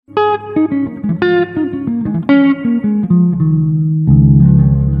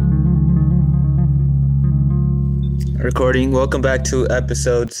Recording. Welcome back to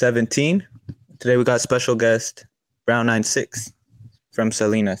episode 17. Today we got special guest Brown 96 from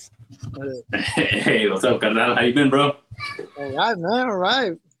Salinas. Hey, what's up, carnal? How you been, bro? All right, man. All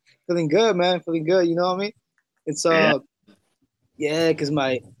right. Feeling good, man. Feeling good. You know what I mean? It's because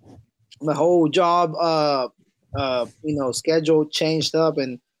my whole job schedule changed up,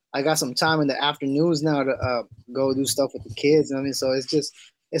 and I got some time in the afternoons now to go do stuff with the kids. You know what I mean? So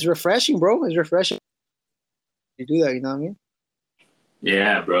it's refreshing, bro. It's refreshing. You do that, you know what I mean?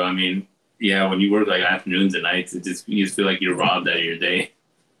 Yeah, bro. I mean, yeah, when you work like afternoons and nights, you just feel like you're robbed out of your day.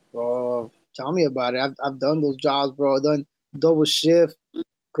 Bro, tell me about it. I've done those jobs, bro. I've done double shift,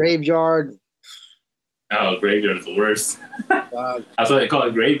 graveyard. Oh, graveyard is the worst. That's why they call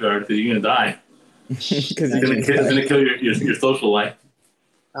it graveyard, because you're gonna die. Because it's gonna kill your social life.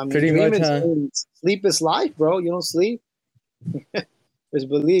 I mean, Pretty much, huh? Sleep is life, bro. You don't sleep. Just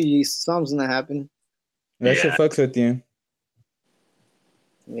believe you, something's gonna happen. That shit fucks with you.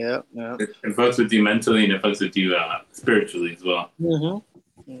 Yeah. It fucks with you mentally, and it fucks with you spiritually as well.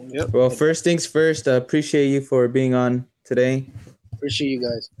 Mm-hmm. Yep. Well, first things first, I appreciate you for being on today. Appreciate you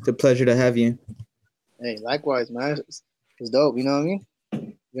guys. It's a pleasure to have you. Hey, likewise, man. It's dope. You know what I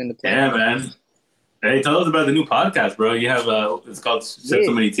mean? Yeah, man. Hey, tell us about the new podcast, bro. You have it's called Shed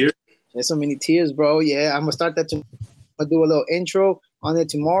So Many Tears. Shed So Many Tears, bro. Yeah, I'm gonna start that. I'm gonna do a little intro on it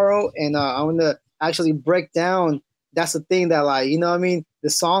tomorrow, and I'm gonna actually break down. That's the thing that, like, you know what I mean? The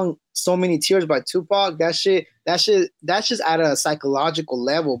song So Many Tears by Tupac, that's just at a psychological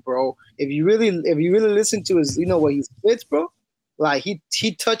level, bro. If you really listen to his, what he spits, bro, like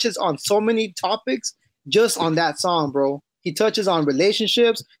he touches on so many topics just on that song, bro. He touches on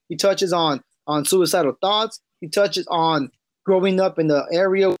relationships, he touches on suicidal thoughts, he touches on growing up in the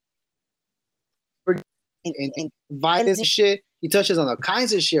area and violence and shit. He touches on all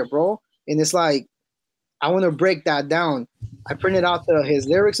kinds of shit, bro. And it's like, I want to break that down. I printed out his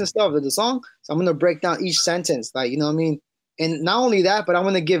lyrics and stuff of the song, so I'm going to break down each sentence, like, you know what I mean? And not only that, but I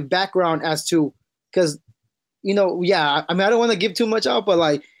want to give background as to, because, I don't want to give too much out, but,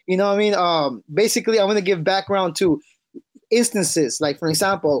 like, you know what I mean? Basically, I want to give background to instances. Like, for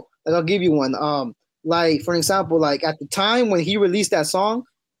example, like, I'll give you one. Like, for example, like, at the time when he released that song,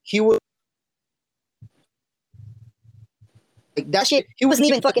 he was like, that shit, he wasn't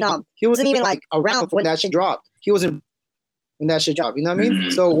even fucking he wasn't even like around when that shit dropped. He wasn't when that shit dropped, you know what I mean? Mm-hmm.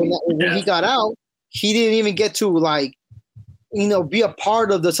 So when he got out, he didn't even get to, like, be a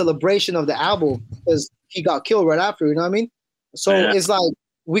part of the celebration of the album because he got killed right after, you know what I mean? So It's like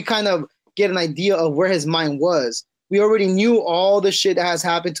we kind of get an idea of where his mind was. We already knew all the shit that has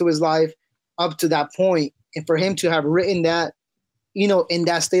happened to his life up to that point, and for him to have written that, in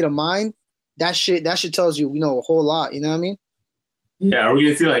that state of mind, that shit tells you, a whole lot, you know what I mean? Yeah, are we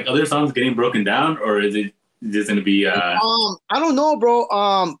gonna see like other songs getting broken down, or is it just gonna be? I don't know, bro.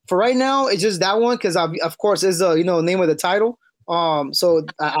 For right now, it's just that one because of course is the name of the title. So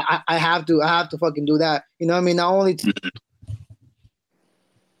I have to fucking do that. You know what I mean? Not only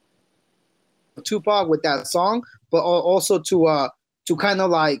Tupac with that song, but also to kind of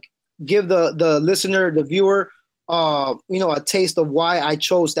like give the listener, the viewer, a taste of why I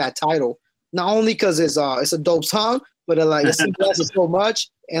chose that title. Not only because it's a dope song, but it symbolizes so much.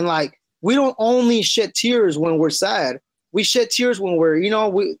 And like, we don't only shed tears when we're sad. We shed tears when we're,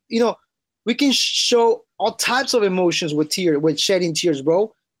 we can show all types of emotions with shedding tears,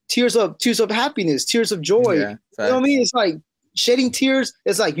 bro. Tears of happiness, tears of joy. Yeah, you know what I mean? It's like shedding tears.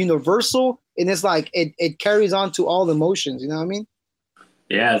 It's like universal, and it's like it carries on to all emotions. You know what I mean?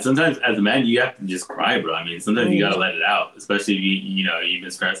 Yeah, sometimes as a man, you have to just cry, bro. I mean, sometimes you gotta let it out, especially if you've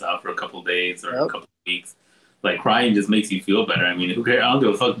been stressed out for a couple of days or a couple of weeks. Like, crying just makes you feel better. I mean, who cares? I don't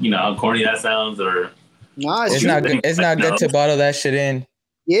give a fuck, how corny that sounds or. Nah, it's not good. It's not good to bottle that shit in.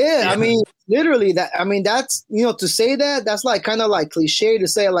 Yeah, I mean, literally that. I mean, that's to say that's like kind of like cliche to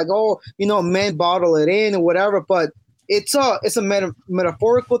say, like, oh, men bottle it in or whatever. But it's a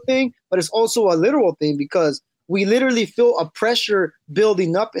metaphorical thing, but it's also a literal thing because we literally feel a pressure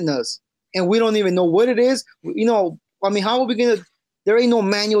building up in us, and we don't even know what it is. I mean, how are we gonna? There ain't no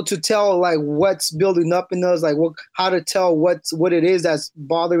manual to tell like what's building up in us, like how to tell what it is that's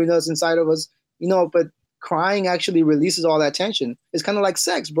bothering us inside of us, But crying actually releases all that tension. It's kind of like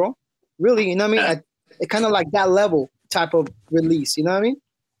sex, bro. Really, you know what I mean? It kind of like that level type of release. You know what I mean?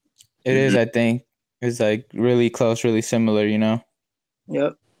 It is. I think it's like really close, really similar.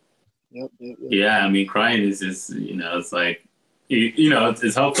 Yep. Yeah, I mean, crying is just it's like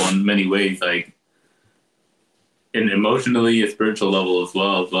it's helpful in many ways, like. And emotionally, a spiritual level as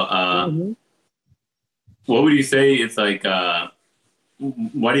well. But what would you say it's like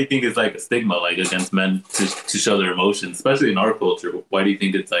why do you think it's like a stigma like against men to show their emotions, especially in our culture? Why do you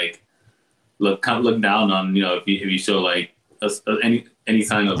think it's like look down on, you know, if you show like any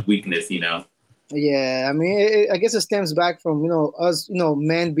sign of weakness, you know? Yeah, I mean, I guess it stems back from, you know, us, you know,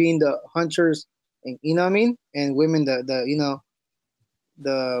 men being the hunters, and, you know what I mean, and women the you know,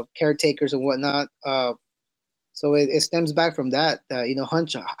 the caretakers and whatnot. So it stems back from that. You know,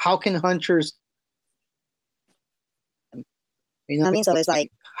 how can hunters, you know what I mean? So it's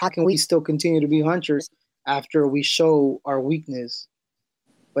like, how can we still continue to be hunters after we show our weakness?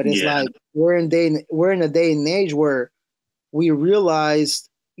 But it's like we're in a day and age where we realized,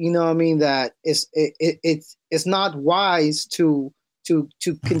 you know what I mean, that it's not wise to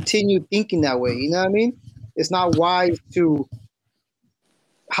continue thinking that way. You know what I mean? It's not wise to.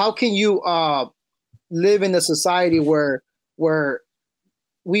 How can you live in a society where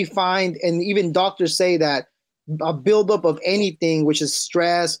we find, and even doctors say that a buildup of anything, which is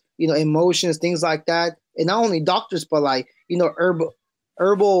stress, you know, emotions, things like that, and not only doctors, but like, you know,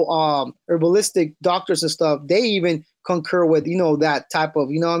 herbalistic doctors and stuff, they even concur with, you know, that type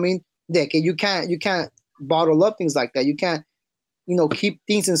of, you know what I mean? You can't bottle up things like that. You can't, you know, keep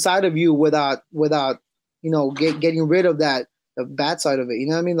things inside of you without, you know, getting rid of that, the bad side of it. You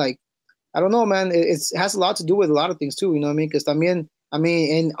know what I mean? Like, I don't know, man. It has a lot to do with a lot of things too. You know what I mean? Because I mean,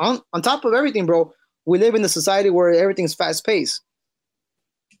 and on top of everything, bro, we live in a society where everything's fast paced.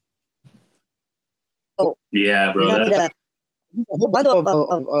 Oh, yeah, bro. You know, a whole bunch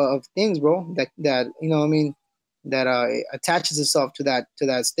of things, bro. That you know what I mean, that attaches itself to that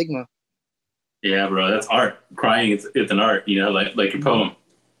stigma. Yeah, bro. That's art. Crying, it's an art. You know, like your poem.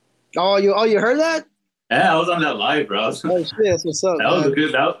 Oh, you heard that? Yeah, I was on that live, bro. Oh shit, that's what's up. That was a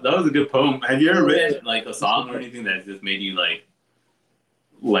good that was a good poem. Have you ever written like a song or anything that just made you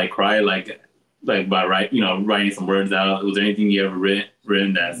like cry like by writing some words out? Was there anything you ever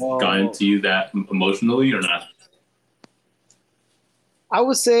written that's gotten to you that emotionally or not? I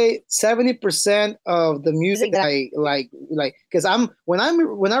would say 70% of the music that I like, because when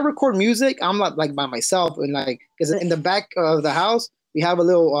I record music, I'm not like by myself, and like, because in the back of the house we have a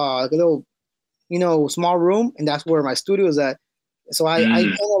little you know, small room, and that's where my studio is at. So I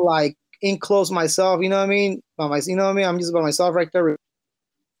kind of like enclose myself, you know what I mean? You know what I mean? I'm just by myself right there,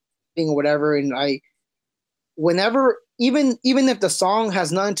 or whatever. And whenever, even if the song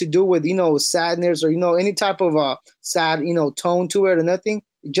has nothing to do with, you know, sadness or, you know, any type of sad, you know, tone to it or nothing,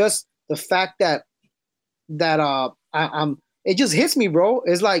 just the fact that it just hits me, bro.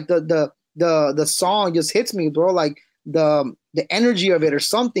 It's like the song just hits me, bro. Like the energy of it or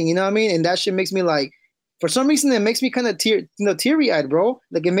something, you know what I mean? And that shit makes me like, for some reason, it makes me kind of teary eyed, bro.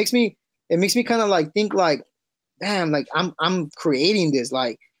 Like it makes me kind of like think like, damn, like I'm creating this,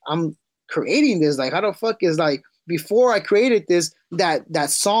 like I'm creating this. Like how the fuck is, like, before I created this, that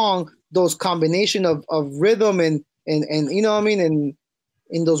song, those combination of rhythm and you know what I mean, and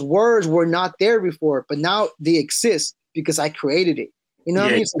in those words were not there before, but now they exist because I created it. You know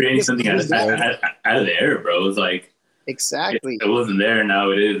what I mean? Creating something out of the air, bro. It's like, exactly. It wasn't there,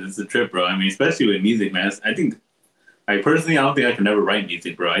 now it is. It's a trip, bro. I mean, especially with music, man. I think, like, personally, I don't think I can never write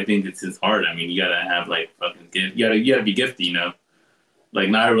music, bro. I think it's just hard. I mean, you gotta have like fucking gift. You gotta be gifted, you know. Like,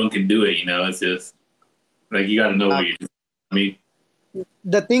 not everyone can do it, you know. It's just like you gotta know what you're doing. I mean,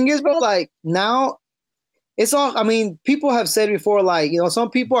 the thing is, bro, like now, it's all. I mean, people have said before, like, you know, some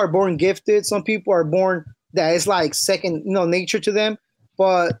people are born gifted, some people are born that it's like second, you know, nature to them,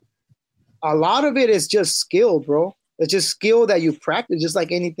 but a lot of it is just skill, bro. It's just skill that you practice, just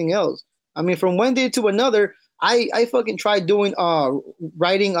like anything else. I mean, from one day to another, I fucking tried doing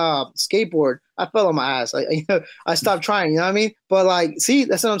riding skateboard. I fell on my ass. I stopped trying. You know what I mean? But like, see,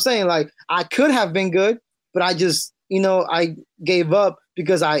 that's what I'm saying. Like, I could have been good, but I just, you know, I gave up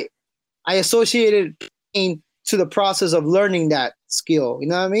because I associated pain to the process of learning that skill. You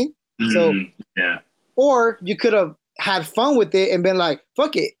know what I mean? So yeah. Or you could have had fun with it and been like,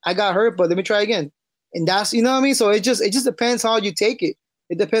 fuck it, I got hurt, but let me try again. And that's, you know what I mean? So it just depends how you take it.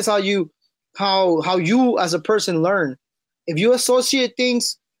 It depends how you as a person learn. If you associate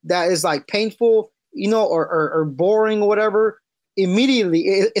things that is like painful, you know, or boring or whatever, immediately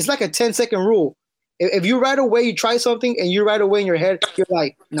it's like a 10-second rule. If you right away you try something and you right away in your head you're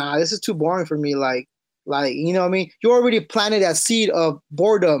like, nah, this is too boring for me. Like you know what I mean? You already planted that seed of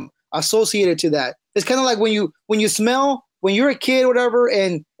boredom associated to that. It's kind of like when you smell, when you're a kid or whatever,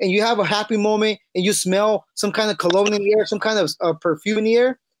 and you have a happy moment and you smell some kind of cologne in the air, some kind of perfume in the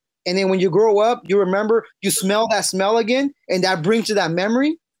air. And then when you grow up, you remember, you smell that smell again, and that brings you that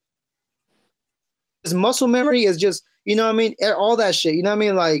memory. This muscle memory is just, you know what I mean? All that shit, you know what I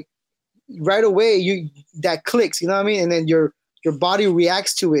mean? Like right away, that clicks, you know what I mean? And then your your body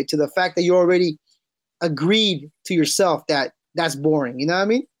reacts to it, to the fact that you already agreed to yourself that that's boring. You know what I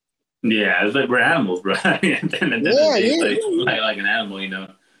mean? Yeah, it's like we're animals, bro. At the end of the day, it's like an animal, you know.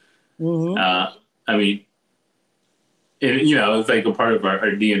 Mm-hmm. I mean, you know, it's like a part of our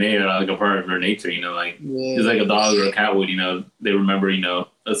DNA or like a part of our nature, you know, like just like a dog or a cat would, you know, they remember, you know,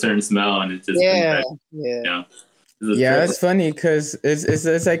 a certain smell and it's just you know. Yeah, it's funny because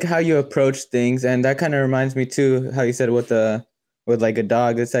it's like how you approach things, and that kind of reminds me too how you said with like a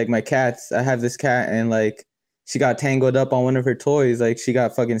dog. It's like my cats. I have this cat, and like she got tangled up on one of her toys. Like she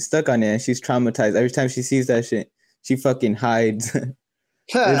got fucking stuck on it, and she's traumatized. Every time she sees that shit, she fucking hides.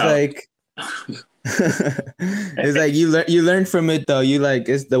 It's like it's like you learn from it though. You like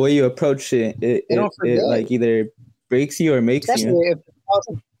it's the way you approach it. It like either breaks you or makes you.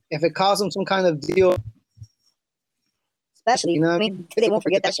 If it causes them some kind of deal. Especially, you know what I mean? They won't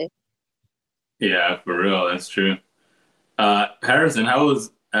forget that shit. Yeah, for real, that's true. Harrison, how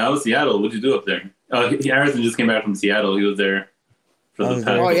was Seattle? What'd you do up there? Harrison just came back from Seattle. He was there for the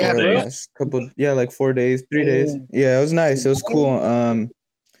past like 4 days, 3 days. Yeah, it was nice. It was cool.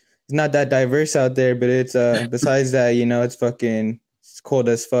 It's not that diverse out there, but it's besides that, you know, it's cold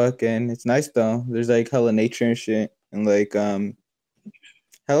as fuck, and it's nice though. There's like hella nature and shit, and like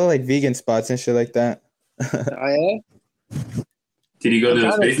hella like vegan spots and shit like that. Oh yeah. Did you go to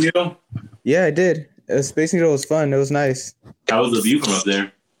the Space Needle? Yeah, I did. Space Needle was fun. It was nice. How was the view from up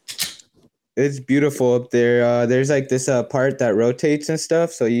there? It's beautiful up there. There's like this part that rotates and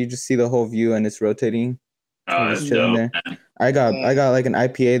stuff, so you just see the whole view and it's rotating. Oh, that's dope, there. I got like an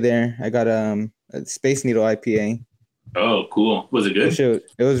IPA there. I got a Space Needle IPA. Oh, cool. Was it good?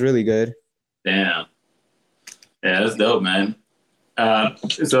 It was really good. Damn. Yeah, that's dope, man.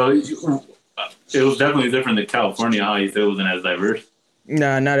 So it was definitely different than California. How you said it wasn't as diverse?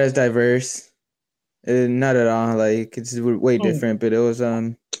 No, not as diverse. Not at all. Like it's way different, but it was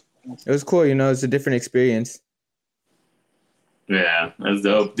cool. You know, it's a different experience. Yeah, that's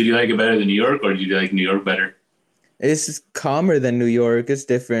dope. Did you like it better than New York, or did you like New York better? It's calmer than New York. It's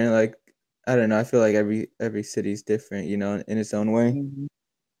different. Like I don't know. I feel like every city's different. You know, in its own way. Mm-hmm.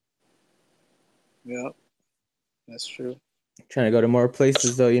 Yeah, that's true. Trying to go to more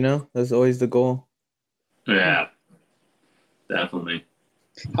places, though. You know, that's always the goal. Yeah, definitely.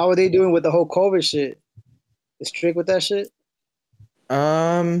 How are they doing with the whole COVID shit? They strict with that shit?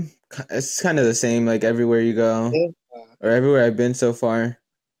 It's kind of the same. Like everywhere you go, or everywhere I've been so far.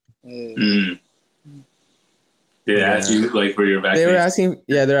 Yeah. Mm. They asked you like for your vaccination.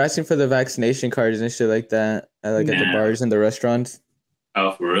 They're asking for the vaccination cards and shit like that. At the bars and the restaurants.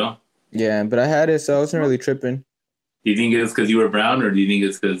 Oh, for real? Yeah, but I had it, so I wasn't really tripping. Do you think it's because you were brown, or do you think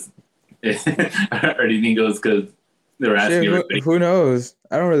it's because, or do you think it was because they were asking everybody? Who knows?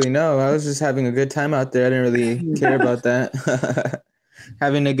 I don't really know. I was just having a good time out there. I didn't really care about that.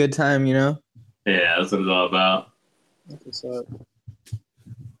 Having a good time, you know? Yeah, that's what it's all about. What's up?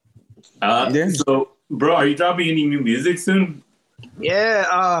 So, bro, are you dropping any new music soon?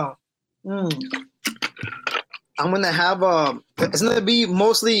 Yeah. I'm gonna have it's gonna be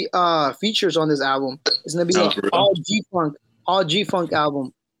mostly features on this album. It's gonna be all G-Funk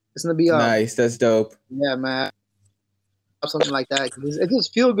album. It's gonna be nice. That's dope. Yeah, man. Something like that. It's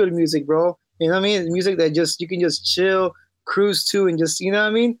just feel good music, bro. You know what I mean? Music that you can just chill, cruise to, and just, you know what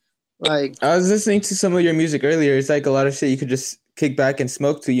I mean? Like I was listening to some of your music earlier. It's like a lot of shit you could just kick back and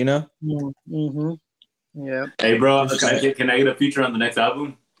smoke to, you know? Mm-hmm. Yeah. Hey, bro, can I get a feature on the next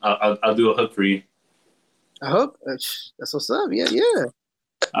album? I'll do a hook for you. A hook? That's what's up. Yeah.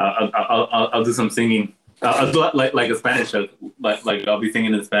 I'll do some singing. I'll do like a Spanish hook. Like I'll be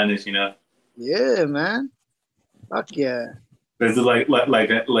singing in Spanish, you know? Yeah, man. Fuck yeah. This is like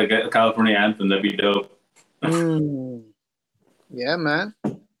a California anthem. That'd be dope. Yeah, man.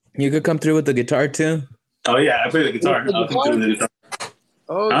 You could come through with the guitar too. Oh yeah, I play the guitar. I'll come through with the guitar.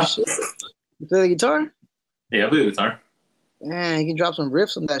 Oh shit! You play the guitar? Yeah, I play the guitar. Man, you can drop some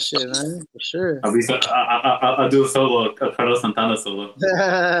riffs on that shit, man, for sure. I'll do a solo, a Carlos Santana solo.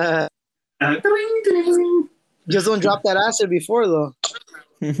 Just don't drop that acid before though.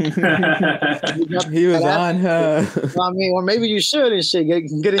 He was on her. I mean, or maybe you should and shit.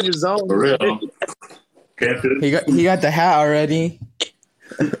 Get in your zone. For real. He got the hat already.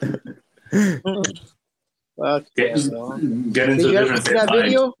 Fuck. Get into a different state of mind.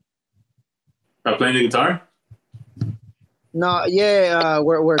 Video? Playing the guitar? No, yeah.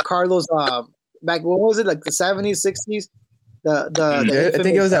 Where Carlos back, what was it, like the 70s, 60s? The I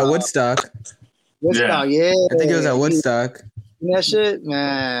think it was at Woodstock. Woodstock, yeah. I think it was at Woodstock. That shit,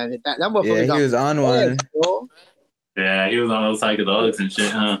 man. That motherfucker. Yeah, he was on one. Bro. Yeah, he was on those psychedelics and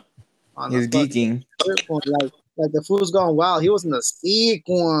shit, huh? He was geeking. Like the Food's Gone Wild. He was in the sick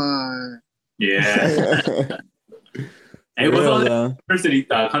one. Yeah. Hey, what's all the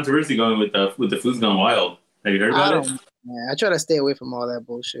controversy going with the Food's Gone Wild? Have you heard about it? Man, I try to stay away from all that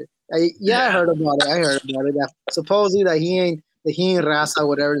bullshit. I heard about it. That supposedly that he ain't raza,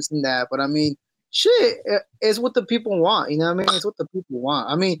 whatever, this and that. But I mean, shit, it's what the people want. You know what I mean? It's what the people want.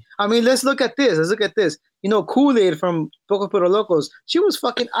 I mean, let's look at this. You know, Kool-Aid from Poco Pero Locos. She was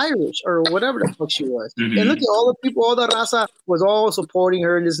fucking Irish or whatever the fuck she was. Mm-hmm. And look at all the people, all the raza was all supporting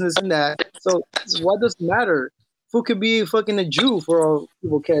her, this and that. So what does it matter? Who could be fucking a Jew for all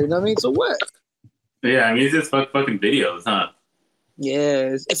people care? You know what I mean? So what? Yeah, I mean, it's just fucking videos, huh?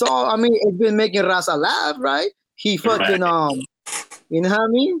 Yeah, it's all. I mean, it's been making Raza laugh, right? He fucking you know what I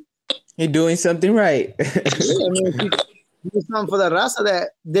mean? He doing something right. Yeah, I mean, he did something for the Raza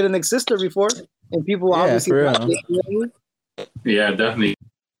that didn't exist there before, and people obviously. Yeah, definitely.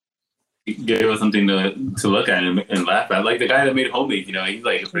 He gave us something to look at and laugh at. Like the guy that made Homemade, you know, he's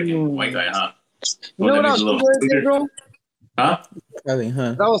like a freaking white guy, huh? You know what I was thinking the other day, bro? Huh?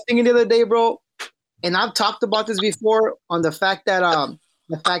 I was thinking the other day, bro. And I've talked about this before on the fact that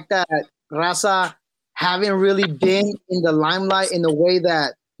Raza haven't really been in the limelight in the way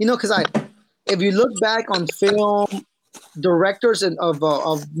that, you know, because if you look back on film, directors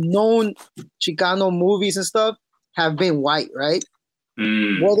of known Chicano movies and stuff have been white, right?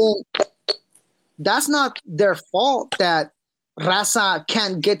 Well, then that's not their fault that Raza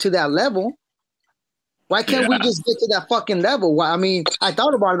can't get to that level. Why can't we just get to that fucking level? Why? I mean, I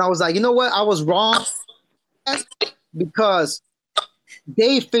thought about it and I was like, you know what? I was wrong because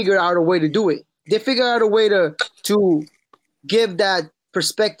they figured out a way to do it. They figured out a way to give that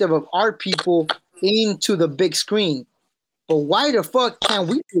perspective of our people into the big screen. But why the fuck can't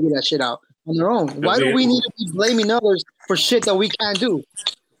we figure that shit out on our own? Why do we need to be blaming others for shit that we can't do?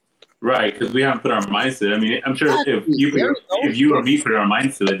 Right, because we haven't put our minds to it. I mean, I'm sure if you or me put our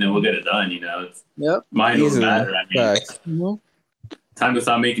minds to it, then we'll get it done. You know, mind doesn't matter. I mean, time to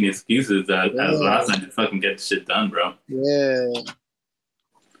stop making excuses. As last time, just fucking get shit done, bro. Yeah,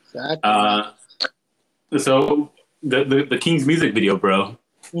 exactly. So the King's music video, bro.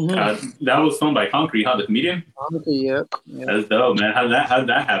 That was filmed by Concrete, huh? The comedian. Yeah. That's dope, man. How did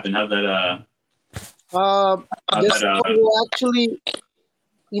that happen? How that actually.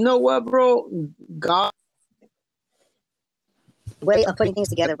 You know what, bro? God way of putting things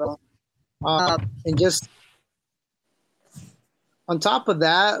together, bro. And just on top of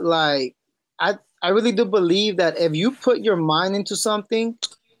that, like I really do believe that if you put your mind into something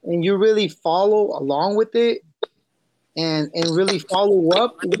and you really follow along with it and really follow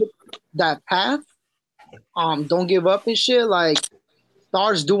up with that path, don't give up and shit, like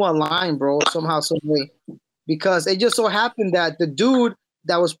stars do align, bro, somehow, some way. Because it just so happened that the dude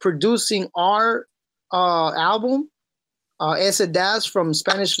that was producing our album, Ese Das from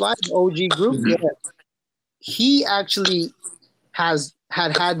Spanish Fly, the OG group, he actually had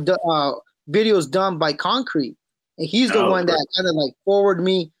videos done by Concrete, and he's the one that kind of like forwarded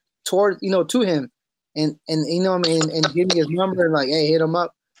me toward to him, and you know, and give me his number and like, hey, hit him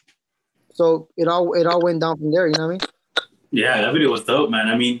up. So it all went down from there. You know what I mean? Yeah, that video was dope, man.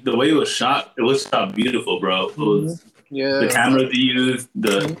 I mean, the way it was shot beautiful, bro. It was. Yeah, the camera they used,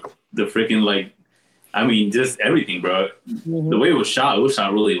 the freaking like, I mean, just everything, bro. The way it was shot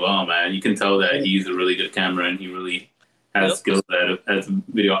really well, man. You can tell that he's a really good camera and he really has skills as a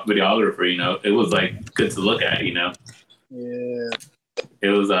videographer. You know, it was like good to look at. You know, it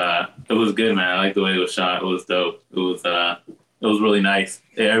was good, man. I like the way it was shot. It was dope. It was really nice.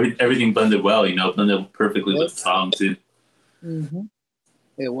 Everything blended well. You know, blended perfectly with the song too.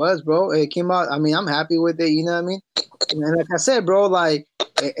 It was, bro. It came out. I mean, I'm happy with it. You know what I mean? And like I said, bro, like,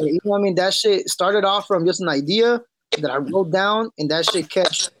 you know what I mean? That shit started off from just an idea that I wrote down, and that shit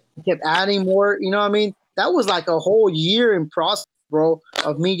kept adding more. You know what I mean? That was like a whole year in process, bro,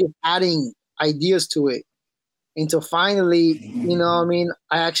 of me just adding ideas to it, until finally, you know what I mean?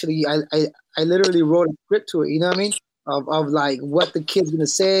 I literally wrote a script to it. You know what I mean? Of like what the kid's gonna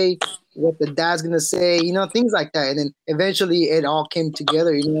say, what the dad's gonna say, you know, things like that, and then eventually it all came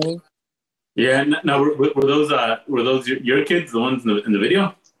together. You know what I mean? Yeah. Now, were those your kids, the ones in the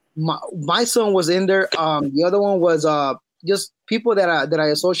video? My son was in there. The other one was just people that I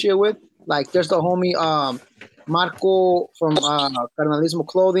associate with. Like there's the homie Marco from Carnalismo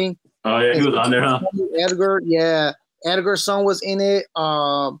Clothing. Oh yeah, he was on there, huh? Edgar, yeah, Edgar's son was in it.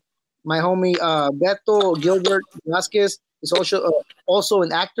 My homie Beto Gilbert Vasquez is also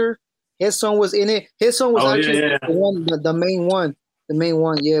an actor. His son was in it. His son was the main one. The main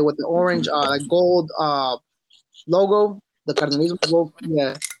one, yeah, with the orange gold logo, the Cardenalismo logo,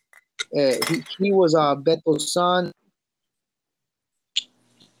 yeah. He was Beto's son.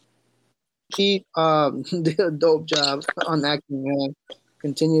 He did a dope job on acting, man.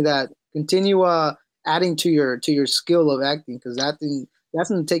 Continue that. Continue adding to your skill of acting, because that's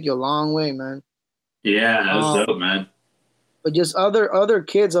gonna take you a long way, man. Yeah, that's dope, man. But just other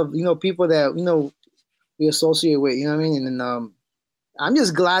kids of people that we associate with, you know what I mean? And I'm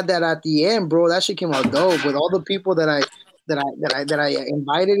just glad that at the end, bro, that shit came out dope with all the people that I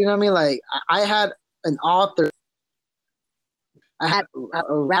invited. You know what I mean? Like I had an author, I had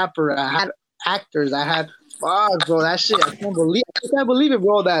a rapper, I had actors, I had fuck, bro. That shit, I can't believe it,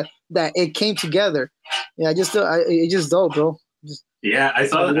 bro. That it came together. Yeah, it's just dope, bro. Yeah, I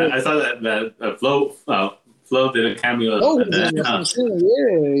saw that. I saw that Flo did a cameo.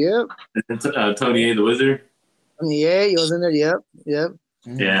 Yeah. Tony A the Wizard. Yeah, he was in there. Yep.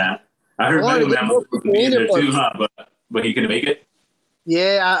 Yeah, I heard Mega Man was supposed to be in there too, huh? But he couldn't make it.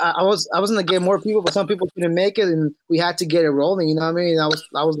 Yeah, I was gonna get more people, but some people couldn't make it, and we had to get it rolling. You know what I mean? I was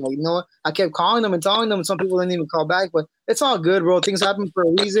like, what? I kept calling them and telling them, and some people didn't even call back. But it's all good, bro. Things happen for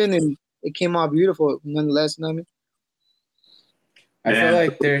a reason, and it came out beautiful nonetheless. You know what I mean?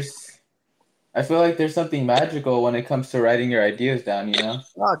 I feel like there's something magical when it comes to writing your ideas down. You know?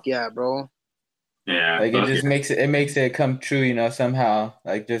 Fuck yeah, bro. Yeah, like it just makes it come true. Somehow,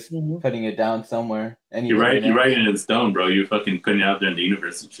 like just putting it down somewhere. And you're writing it in stone, bro. You're fucking putting it out there in the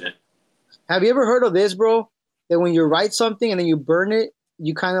universe and shit. Have you ever heard of this, bro? That when you write something and then you burn it,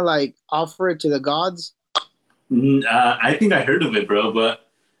 you kind of like offer it to the gods? I think I heard of it, bro. But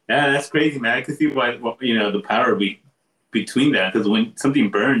yeah, that's crazy, man. I can see why the power between that, because when something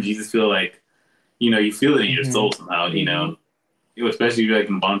burns, you just feel like you feel it in your soul somehow. Especially if you're like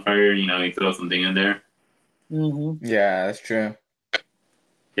in a bonfire, you throw something in there. Yeah, that's true.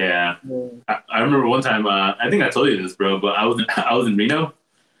 Yeah. I remember one time. I think I told you this, bro. But I was in Reno,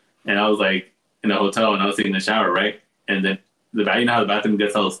 and I was like in a hotel, and I was taking a shower, right? And then you know how the bathroom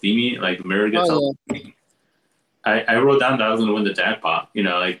gets all steamy, like the mirror gets all steamy. I wrote down that I was gonna win the jackpot.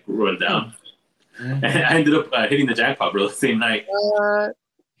 Like wrote it down, and I ended up hitting the jackpot, bro, the same night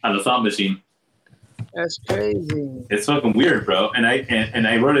on the slot machine. That's crazy. It's fucking weird, bro. And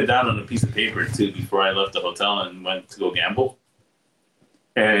I wrote it down on a piece of paper too before I left the hotel and went to go gamble.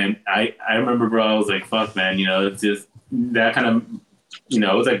 And I remember, bro, I was like, fuck, man, it's just that kind of,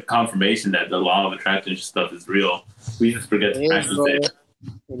 it was like confirmation that the law of attraction stuff is real. We just forget to practice it.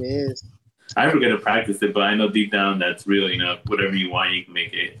 It is. I forget to practice it, but I know deep down that's real. Whatever you want, you can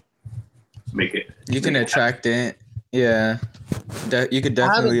make it. You can attract it. Yeah. You could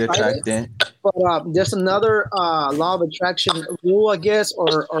definitely attract it. But there's another law of attraction rule, I guess,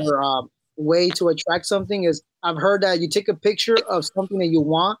 or way to attract something is I've heard that you take a picture of something that you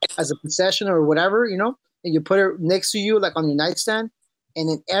want as a possession or whatever, and you put it next to you, like on your nightstand, and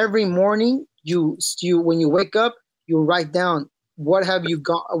then every morning you when you wake up, you write down what have you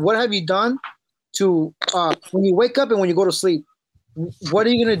done to when you wake up and when you go to sleep. What are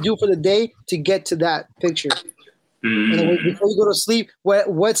you gonna do for the day to get to that picture? And then before you go to sleep,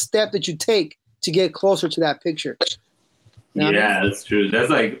 what step did you take to get closer to that picture? Yeah, that's true. That's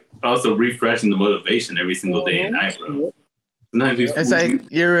like also refreshing the motivation every single day and night, bro. It's like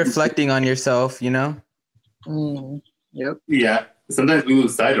you're reflecting on yourself, Yep. Yeah. Sometimes we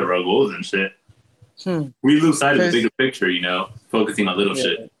lose sight of our goals and shit. We lose sight of the bigger picture, focusing on little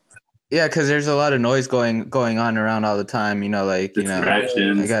shit. Yeah, because there's a lot of noise going on around all the time.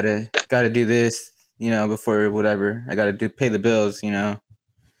 Distractions. I gotta do this, before whatever. I gotta pay the bills, That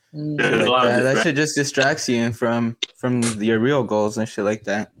shit just distracts you from your real goals and shit like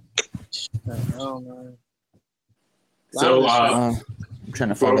that. Oh, man. So I'm trying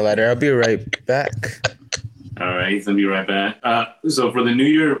to find a letter. I'll be right back. All right, he's gonna be right back. So for the new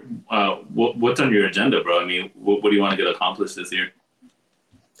year, what's on your agenda, bro? I mean, what do you want to get accomplished this year?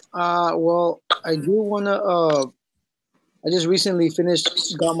 Well, I do wanna. I just recently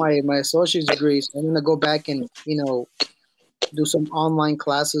got my associate's degree, so I'm gonna go back and do some online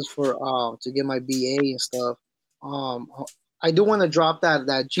classes for to get my BA and stuff. I do want to drop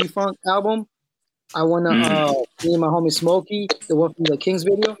that G-Funk album. I want to me and my homie Smokey, the one from the Kings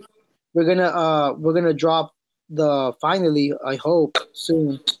video. We're gonna drop finally, I hope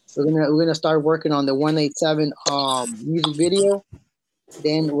soon. We're gonna start working on the 187 music video.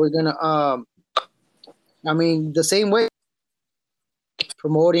 Then we're gonna the same way,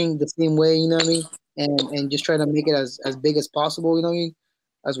 promoting the same way, you know what I mean, and just trying to make it as big as possible, you know what I mean,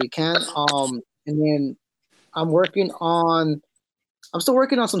 as we can. And then I'm still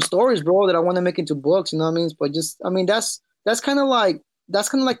working on some stories, bro, that I want to make into books, you know what I mean? But that's kind of like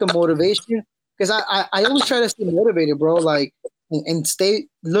the motivation, because I always try to stay motivated, bro. Like and stay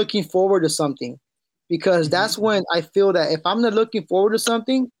looking forward to something, because that's when I feel that if I'm not looking forward to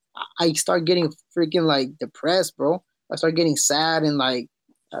something, I start getting freaking like depressed, bro. I start getting sad and like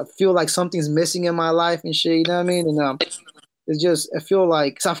I feel like something's missing in my life and shit. You know what I mean? And it's just I feel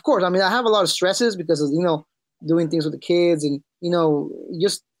like, so of course, I mean I have a lot of stresses because of doing things with the kids and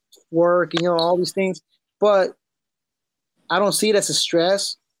just work, all these things, but I don't see it as a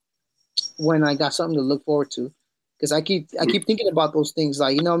stress when I got something to look forward to. Because I keep thinking about those things,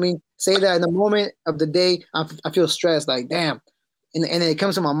 like, you know what I mean? Say that in the moment of the day, I feel stressed, like, damn. And it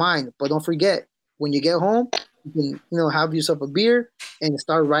comes to my mind. But don't forget, when you get home, you can, have yourself a beer and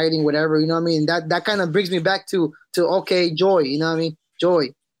start writing whatever, you know what I mean? That kind of brings me back to okay, joy, you know what I mean? Joy,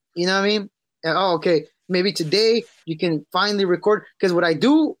 you know what I mean? And, okay, maybe today you can finally record. Because what I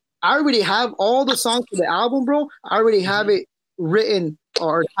do, I already have all the songs for the album, bro. I already have it written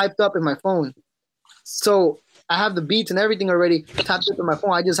or typed up in my phone. So I have the beats and everything already typed up in my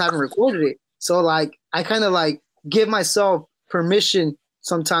phone. I just haven't recorded it. So like I kind of like give myself permission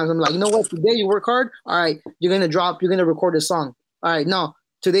sometimes. I'm like, you know what? Today you work hard. All right, you're gonna record a song. All right, no,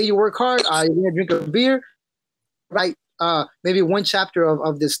 today you work hard. You're gonna drink a beer, right? Maybe one chapter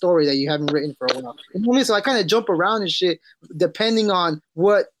of this story that you haven't written for a while. You know what I mean? So I kind of jump around and shit depending on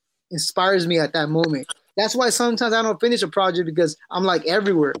what inspires me at that moment. That's why sometimes I don't finish a project, because I'm like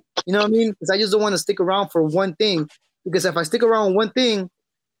everywhere. You know what I mean? Because I just don't want to stick around for one thing. Because if I stick around with one thing,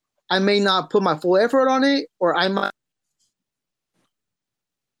 I may not put my full effort on it, or I might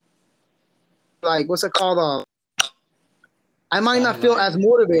like what's it called? I might not feel as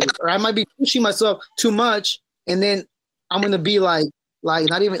motivated, or I might be pushing myself too much, and then I'm gonna be like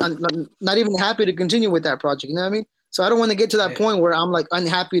not even happy to continue with that project. You know what I mean? So I don't want to get to that point where I'm like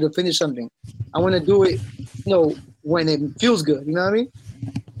unhappy to finish something. I want to do it, when it feels good. You know what I mean?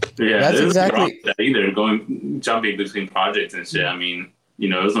 Yeah, that's exactly that either jumping between projects and shit. I mean,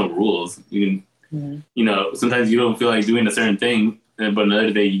 there's no rules. You can, sometimes you don't feel like doing a certain thing, but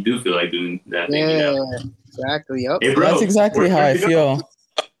another day you do feel like doing that thing. Yeah, exactly. Yep. Hey, bro, that's exactly how I feel.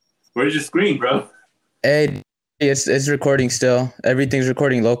 Where's your screen, bro? Hey, it's recording still. Everything's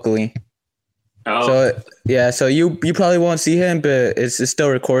recording locally. Oh. So yeah, so you probably won't see him, but it's still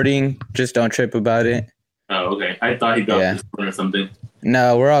recording. Just don't trip about it. Oh, okay. I thought he dropped his phone or something.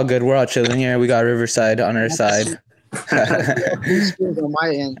 No, we're all good. We're all chilling here. We got Riverside on our side. On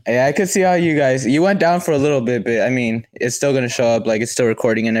my end. Yeah, I could see how you went down for a little bit, but I mean, it's still gonna show up. Like it's still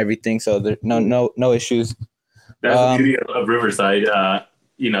recording and everything, so there's no issues. That's the beauty of Riverside.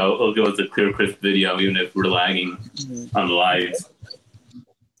 It'll give us a clear, crisp video, even if we're lagging on the lives.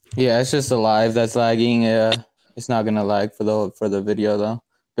 Yeah, it's just the live that's lagging. It's not gonna lag for the video though.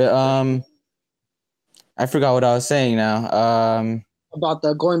 But I forgot what I was saying now. About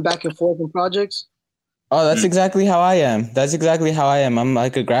the going back and forth in projects. Oh, that's exactly how I am. I'm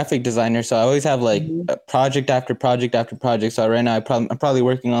like a graphic designer, so I always have like a project after project after project. So right now I'm probably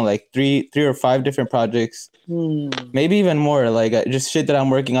working on like three or five different projects, maybe even more. Like just shit that I'm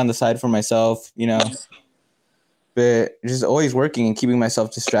working on the side for myself, But just always working and keeping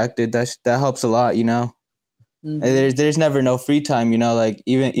myself distracted. That helps a lot, There's never no free time, Like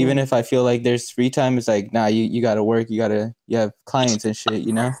even if I feel like there's free time, it's like nah, you gotta work. You have clients and shit,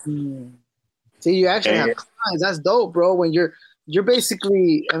 See, you actually have clients. That's dope, bro. When you're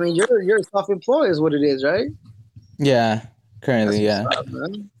basically, I mean, you're self-employed is what it is, right? Yeah, currently, yeah. Up,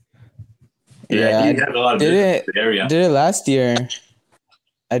 yeah, you have a lot of business in the area. Did it last year.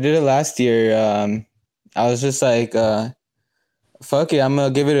 I did it last year. I was just like, fuck it, I'm gonna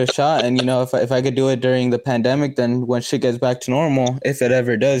give it a shot. And if I could do it during the pandemic, then when shit gets back to normal, if it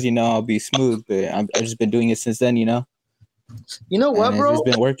ever does, I'll be smooth. But I've just been doing it since then, You know what, bro? It's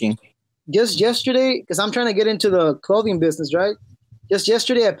been working. Just yesterday, because I'm trying to get into the clothing business, right? Just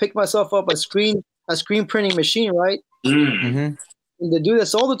yesterday, I picked myself up a screen printing machine, right? Mm-hmm. And the dude that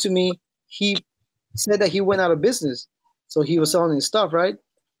sold it to me, he said that he went out of business, so he was selling his stuff, right?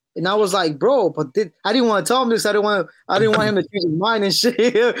 And I was like, bro, but I didn't want to tell him this. I didn't want him to change his mind and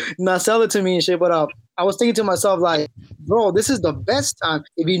shit, not sell it to me and shit. But I was thinking to myself, like, bro, this is the best time.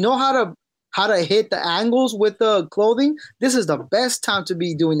 If you know how to hit the angles with the clothing, this is the best time to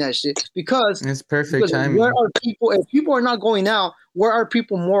be doing that shit, because it's perfect timing. Where are people? If people are not going out, where are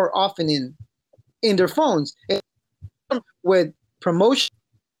people more often in their phones? With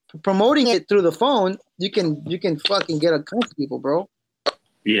promoting it through the phone, you can fucking get a bunch of people, bro.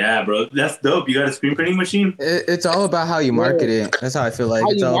 Yeah, bro, that's dope. You got a screen printing machine? It's all about how you market it. That's how I feel like.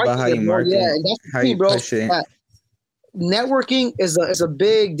 It's all about how you market it. Yeah, and that's the thing, bro. Networking is a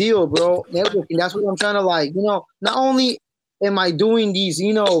big deal, bro. Networking. That's what I'm trying to not only am I doing these,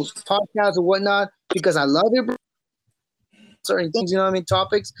 podcasts and whatnot because I love it, bro. certain things, you know what I mean,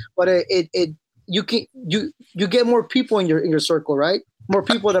 topics, but it you can you get more people in your circle, right? More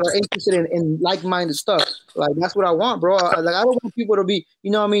people that are interested in like-minded stuff. Like that's what I want, bro. I don't want people to be,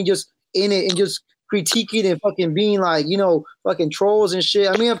 you know what I mean, just in it and just critiquing and fucking being like, you know, fucking trolls and shit.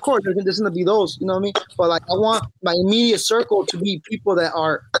 I mean, of course, there's gonna be those, you know what I mean? But like, I want my immediate circle to be people that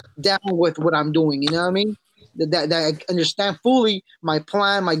are down with what I'm doing. You know what I mean? That understand fully my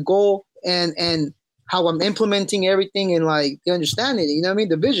plan, my goal, and how I'm implementing everything, and like they understand it. You know what I mean?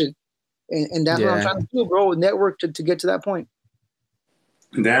 The vision, and that's what I'm trying to do, bro. Network to get to that point.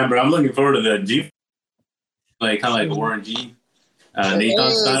 Damn, bro, I'm looking forward to the G, like kind of like Warren G, Nathan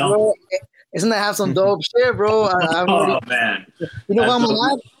style. Bro, it's gonna have some dope shit, bro. Man, you know what I'm gonna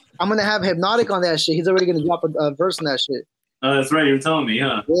have? I'm gonna have Hypnotic on that shit. He's already gonna drop a verse on that shit. Oh, that's right. You were telling me,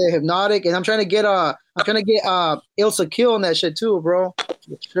 huh? Yeah, Hypnotic, and I'm trying to get Ilsa Kill on that shit too, bro.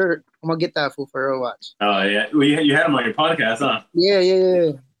 Sure, I'm gonna get that fool for her watch. Oh yeah, well, you had him on your podcast, huh?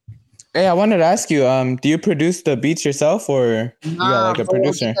 Yeah. Hey, I wanted to ask you, do you produce the beats yourself, or you got like a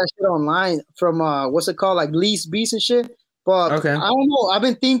producer? That shit online from what's it called, like Lease Beats and shit. But okay. I don't know. I've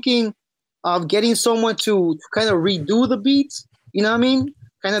been thinking of getting someone to kind of redo the beats. You know what I mean?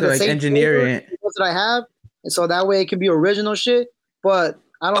 Kind of so the same engineering it that I have, and so that way it can be original shit. But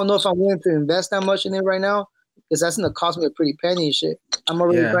I don't know if I'm willing to invest that much in it right now, because that's gonna cost me a pretty penny and shit. I'm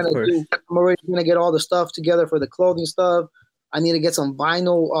already gonna get all the stuff together for the clothing stuff. I need to get some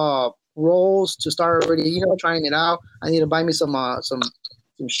vinyl rolls to start already, you know, trying it out. I need to buy me some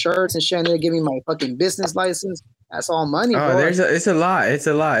shirts and shit. I need to give me my fucking business license. That's all money, bro. It's a lot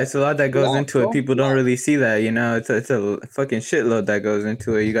that goes into it. People don't really see that, you know. It's a fucking shitload that goes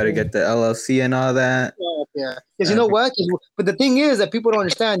into it. You got to get the LLC and all that. Yeah, because you know what? But the thing is that people don't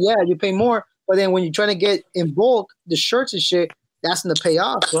understand. Yeah, you pay more, but then when you're trying to get in bulk the shirts and shit, that's gonna pay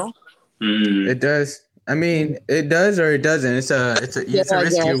off, bro. It does. I mean, it does or it doesn't. It's a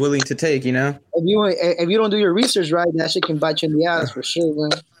risk you're willing to take, you know. If you don't do your research right, that shit can bite you in the ass for sure,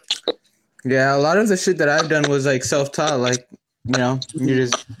 man. Yeah, a lot of the shit that I've done was like self-taught, like, you know, you're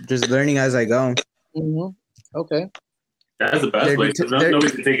just learning as I go. Mm-hmm. Okay. That's the best way. Nobody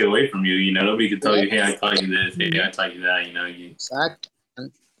can take it away from you. You know, nobody can tell you, "Hey, I taught you this. Hey, I taught you that." You know, Exactly.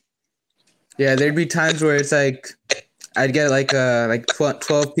 Yeah, there'd be times where it's like I'd get like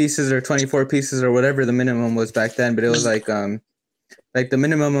 12 pieces or 24 pieces or whatever the minimum was back then, but it was like the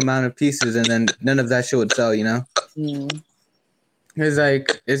minimum amount of pieces, and then none of that shit would sell, you know. Mm-hmm.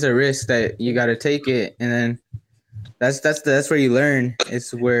 It's a risk that you got to take it, and then that's where you learn.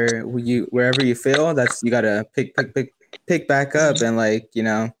 It's wherever you fail, that's you got to pick back up and, like, you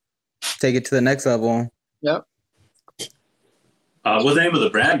know, take it to the next level. Yep. What's the name of the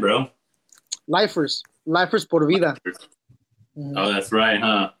brand, bro? Lifers por vida. Mm-hmm. Oh, that's right,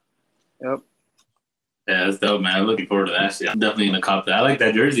 huh? Yep. Yeah, that's dope, man. I'm looking forward to that shit. I'm definitely gonna cop that. I like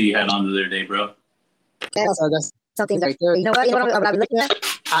that jersey you had on the other day, bro. That's something right there. You know what I've been looking at?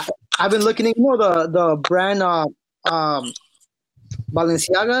 I've been looking at, you know, the brand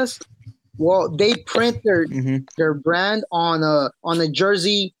Balenciagas. Well, they print their brand on a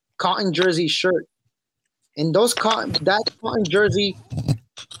jersey, cotton jersey shirt, and that cotton jersey,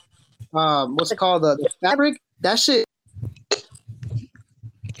 what's it called, the fabric, that shit,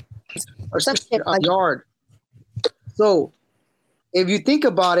 or some shit a yard. So if you think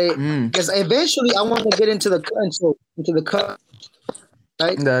about it, because eventually I want to get into the cut,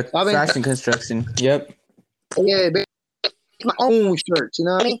 right? The fashion construction. Yep. Yeah, my own shirts, you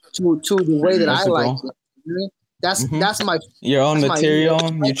know what I mean? To the way that I like it. You know? That's my your own material.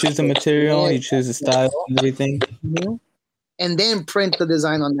 You choose the material, you choose the style, and everything. Mm-hmm. And then print the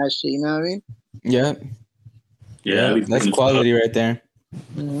design on that shit, you know what I mean? Yep. Yeah, that's quality right there.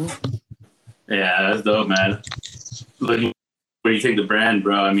 Mm-hmm. Yeah, that's dope, man. Looking where you take the brand,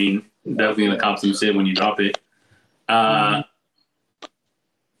 bro. I mean, definitely gonna cop some shit when you drop it.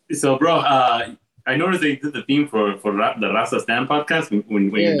 So, bro, I noticed they did the theme for the Raza Stand podcast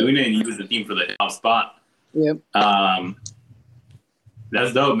when you're doing it, and you use the theme for the hip-hop spot. Yep.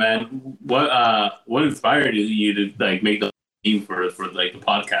 That's dope, man. What inspired you to like make the theme for like the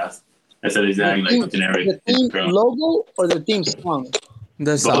podcast instead of exactly like generic? The theme logo or the theme song?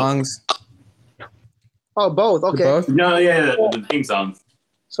 The songs. Oh, both. Okay. Both? No, yeah, the theme songs.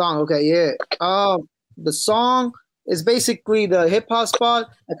 Song. Okay, yeah. The song is basically the hip hop spot.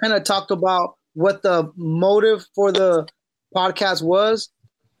 I kind of talked about what the motive for the podcast was.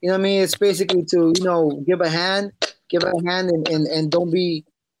 You know what I mean? It's basically to, you know, give a hand and don't be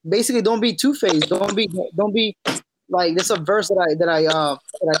two-faced. Don't be like, this is a verse that I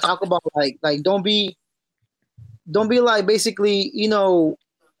talk about, like don't be like, basically, you know,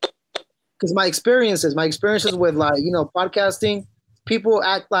 because my experiences with like, you know, podcasting, people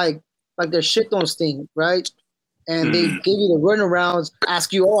act like their shit don't stink, right? And they give you the runarounds,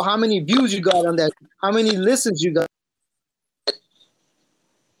 ask you, oh, how many views you got on that? How many listens you got?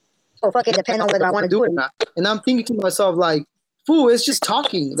 Oh, fuck it, depends on whether I want to do it or not. And I'm thinking to myself, like, fool, it's just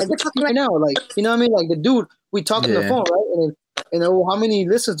talking. Like, we're talking right now. Like, you know what I mean? Like, the dude, we talking on the phone, right? And oh, how many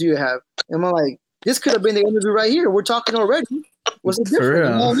listens do you have? And I'm like, this could have been the interview right here. We're talking already. What's the difference?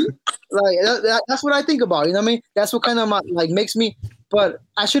 You know what I mean? Like, that's what I think about. You know what I mean? That's what kind of like makes me. But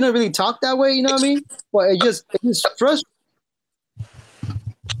I shouldn't really talk that way. You know what I mean? But it just frustrates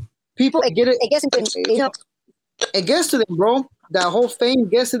people. It gets into, you know, it gets to them, bro. That whole fame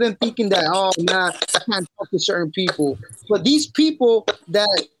gets to them thinking that, oh man, I can't talk to certain people. But these people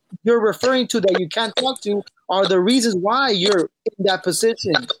that you're referring to that you can't talk to are the reasons why you're in that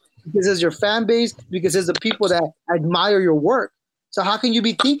position. Because it's your fan base, because it's the people that admire your work. So how can you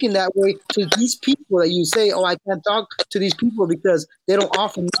be thinking that way to these people that you say, oh, I can't talk to these people because they don't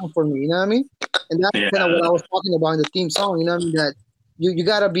offer nothing for me? You know what I mean? And that's kind of what I was talking about in the theme song. You know what I mean? That you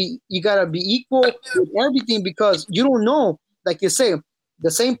gotta be equal with everything, because you don't know. Like you say,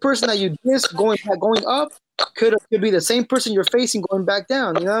 the same person that you diss going up could be the same person you're facing going back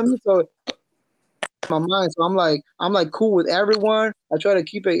down. You know what I mean? So my mind. So I'm like cool with everyone. I try to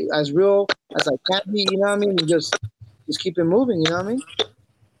keep it as real as I can be. You know what I mean? And just keep it moving. You know what I mean?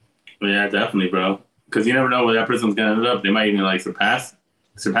 Yeah, definitely, bro. Because you never know where that person's gonna end up. They might even like surpass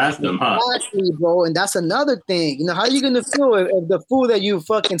them, huh? Exactly, bro. And that's another thing. You know, how are you gonna feel if the fool that you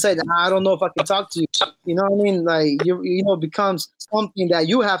fucking said, I don't know if I can talk to you. You know what I mean? Like you know, becomes something that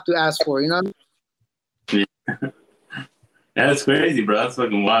you have to ask for. You know what I mean? Yeah, that's crazy, bro. That's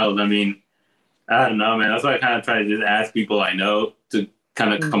fucking wild. I mean, I don't know, man. That's why I kind of try to just ask people I know to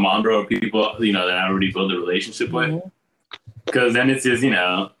kind of come on, bro, or people, you know, that I already built a relationship with. Because then it's just, you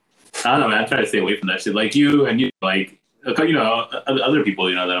know, I don't know, man. I try to stay away from that shit. Like you and you, like, you know, other people,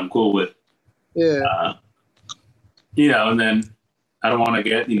 you know, that I'm cool with. Yeah. You know, and then I don't want to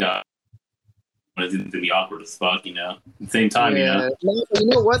get, you know, it's going to be awkward as fuck, you know. At the same time, you know. You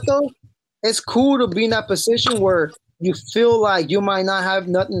know what, though? It's cool to be in that position where you feel like you might not have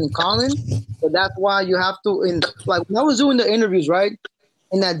nothing in common, but that's why you have to. Like when I was doing the interviews, right,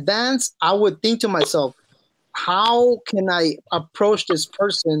 in advance, I would think to myself, how can I approach this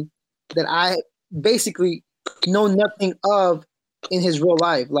person that I basically know nothing of in his real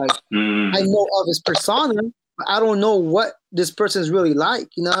life? Like I know of his persona, but I don't know what this person is really like.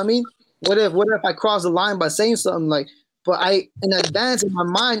 You know what I mean? What if I cross the line by saying something like? But in advance, in my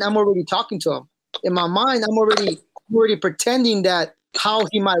mind, I'm already talking to him. In my mind, I'm already pretending that how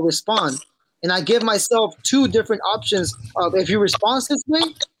he might respond. And I give myself two different options of if he responds this way,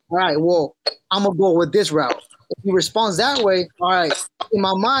 all right, well, I'm going to go with this route. If he responds that way, all right, in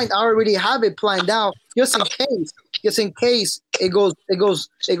my mind, I already have it planned out just in case it goes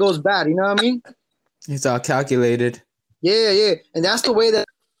bad. You know what I mean? It's all calculated. Yeah. And that's the way that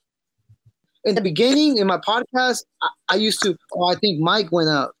in the beginning, in my podcast, I used to, I think Mike went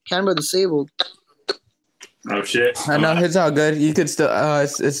out, camera disabled. Oh shit! I know it's all good. You could still,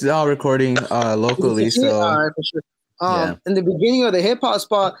 it's all recording locally. So all right, for sure. In the beginning of the hip hop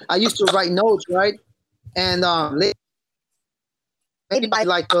spot, I used to write notes, right? And maybe by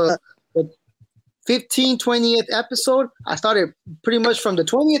like the 15th, 20th episode, I started pretty much from the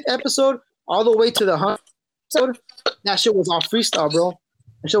 20th episode all the way to the 100th episode. That shit was all freestyle, bro.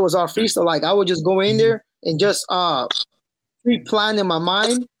 That shit was all freestyle. Like I would just go in there and just pre-plan in my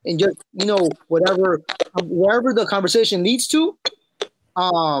mind and just, you know, wherever the conversation leads to,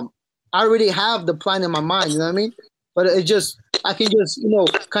 I already have the plan in my mind, you know what I mean? But I can just, you know,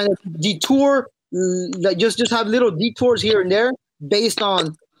 kind of detour, just have little detours here and there based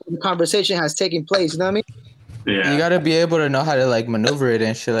on the conversation has taken place, you know what I mean? Yeah. You got to be able to know how to like maneuver it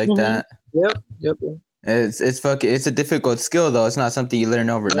and shit like that. Yep. It's a difficult skill though. It's not something you learn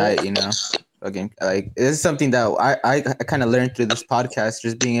overnight, you know. Fucking like it's something that I kind of learned through this podcast,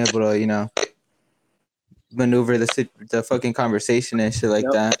 just being able to, you know, maneuver the fucking conversation and shit like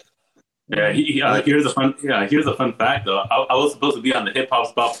that. Yeah, here's a fun fact though. I was supposed to be on the Hip Hop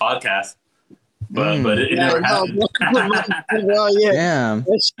Spot podcast, but it never happened. Well, yeah. Damn.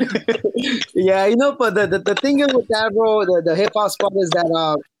 Yeah, you know, but the thing is with that, bro, the Hip Hop Spot is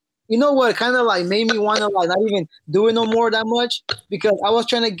that you know what kind of like made me want to like not even do it no more that much, because I was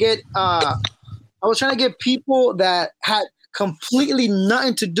trying to get people that had completely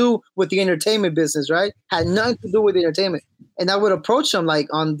nothing to do with the entertainment business, right? Had nothing to do with the entertainment. And I would approach them like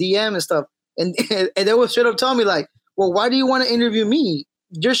on DM and stuff. And they would straight up tell me like, well, why do you want to interview me?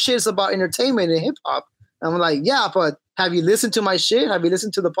 Your shit's about entertainment and hip hop. I'm like, yeah, but have you listened to my shit? Have you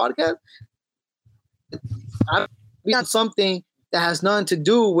listened to the podcast? I'm on something that has nothing to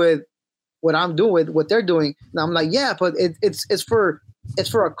do with what I'm doing, with what they're doing. And I'm like, yeah, but it's for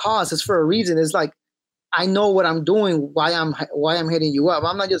a cause, it's for a reason. It's like I know what I'm doing, why I'm hitting you up.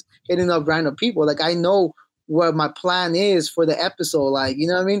 I'm not just hitting up random people. Like I know what my plan is for the episode. Like, you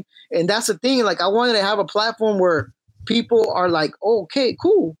know what I mean? And that's the thing. Like I wanted to have a platform where people are like, oh, okay,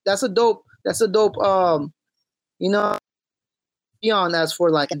 cool. That's a dope, you know, beyond as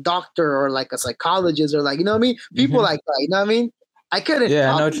for like a doctor or like a psychologist or like, you know what I mean? People like that, you know what I mean? I couldn't.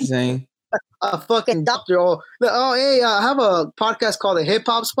 Yeah, I know what you're saying. A fucking doctor or hey, I have a podcast called the Hip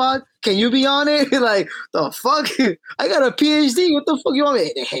Hop Spot. Can you be on it? Like the fuck? I got a PhD. What the fuck you want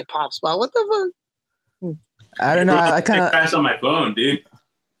me? The Hip Hop Spot. What the fuck? I don't know. I kind of crashed on my phone, dude.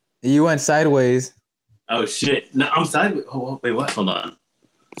 You went sideways. Oh shit! No, I'm sideways. Oh wait, what? Hold on.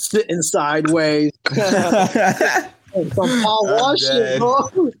 Sitting sideways. Some Paul Wall shit, bro.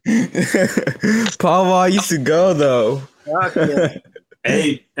 Paul Wall used to go though. Okay.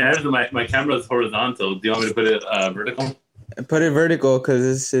 Hey, my camera's horizontal. Do you want me to put it vertical? Put it vertical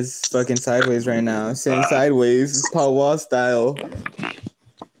because it's fucking sideways right now. Sitting sideways, Paul Wall style.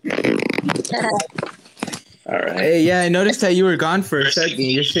 All right. Hey, yeah, I noticed that you were gone for a second.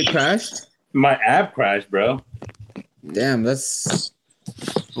 Your shit crashed. My app crashed, bro. Damn,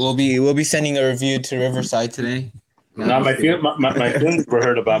 we'll be sending a review to Riverside today. No, my feelings were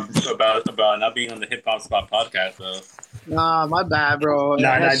hurt about not being on the Hip Hop Spot podcast, though. Nah, my bad, bro.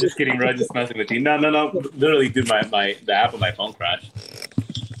 Nah, just kidding, bro. Just messing with you. No. Literally, dude, the app on my phone crashed.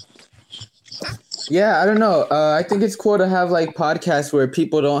 Yeah, I don't know. I think it's cool to have like podcasts where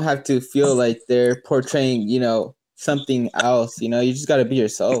people don't have to feel like they're portraying, you know, something else. You know, you just got to be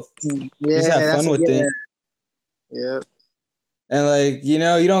yourself. Yeah, just have fun with it. Yeah. And like, you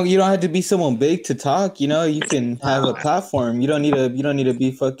know, you don't have to be someone big to talk. You know, you can have a platform. You don't need to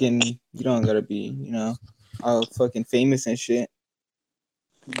be fucking. You don't gotta be, you know, all fucking famous and shit.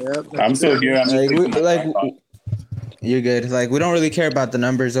 Yep. I'm still here. You're good. Like we don't really care about the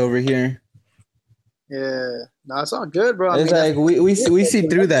numbers over here. Yeah, no, it's all good, bro. It's like we see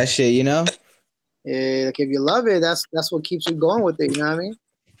through that shit, you know. Yeah, like if you love it, that's what keeps you going with it. You know what I mean?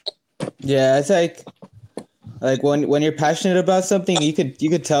 Yeah, it's like when you're passionate about something, you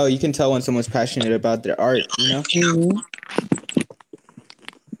can tell when someone's passionate about their art, you know. Mm-hmm.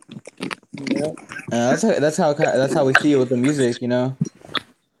 Yeah. That's how we see it with the music, you know.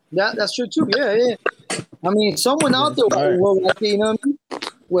 Yeah, that's true too. Yeah. I mean, someone out there will like it, you know what I mean?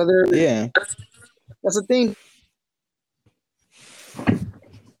 Whether that's the thing.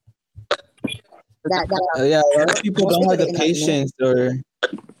 A lot of people don't have the patience, or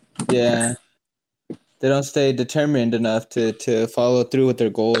they don't stay determined enough to follow through with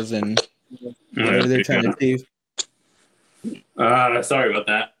their goals and whatever they're trying to achieve. Sorry about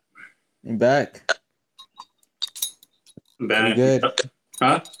that. You're back. I'm back. You're good.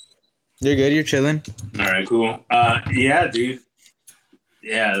 Huh? You're good. You're chilling. All right, cool. Yeah, dude.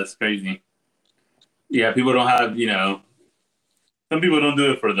 Yeah, that's crazy. Yeah, people don't have, you know, some people don't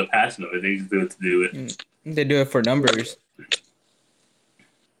do it for the passion of it. They just do it to do it. They do it for numbers.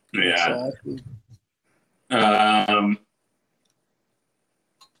 Yeah.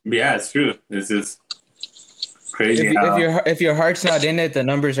 Yeah, it's true. It's just crazy. If your heart's not in it, the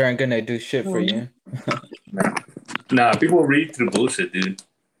numbers aren't gonna do shit for you. Nah, people read through bullshit, dude.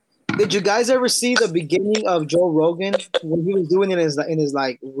 Did you guys ever see the beginning of Joe Rogan when he was doing it in his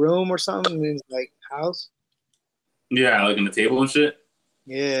like room or something, in his like house? Yeah, like in the table and shit.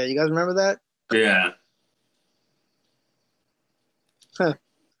 Yeah, you guys remember that? Yeah. Huh.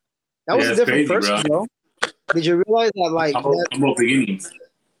 That was a different crazy, person, bro. Did you realize that, like, humble beginnings?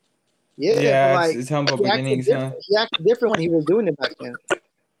 Yeah, like, it's humble beginnings. He acted different when he was doing it back then.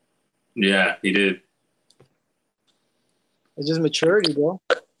 Yeah, he did. It's just maturity, bro.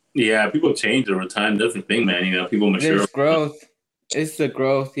 Yeah, people change over time. That's the thing, man. You know, people mature. There's growth. It's the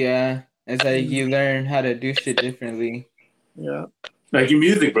growth, yeah. It's like you learn how to do shit differently. Yeah. Like your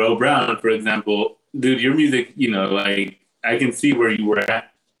music, bro. Brown, for example. Dude, your music, you know, like, I can see where you were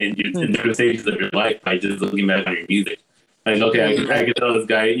at in different stages of your life by just looking back on your music. Like, okay, I can tell this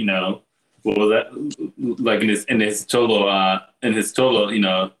guy, you know, what was that? Like in his cholo, you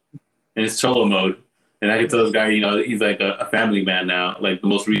know, in his cholo mode. And I can tell this guy, you know, he's like a family man now. Like the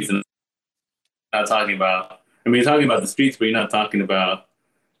most recent, not talking about. I mean, you're talking about the streets, but you're not talking about,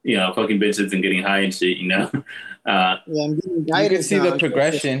 you know, fucking bitches and getting high and shit. You know. I'm getting you can see the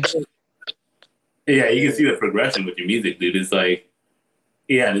progression. Yeah, you can see the progression with your music, dude. It's like,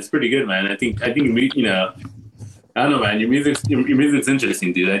 yeah, it's pretty good, man. I think you know, I don't know, man. Your music's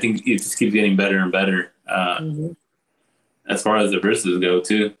interesting, dude. I think it just keeps getting better and better. As far as the verses go,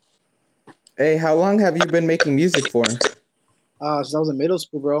 too. Hey, how long have you been making music for? Since I was in middle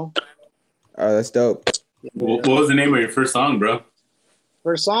school, bro. Oh, that's dope. What was the name of your first song, bro?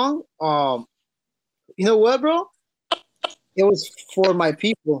 First song, you know what, bro? It was For My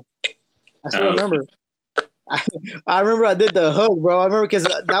People. I still remember. I remember I did the hook, bro. I remember because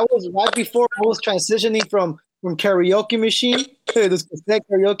that was right before I was transitioning from karaoke machine to those cassette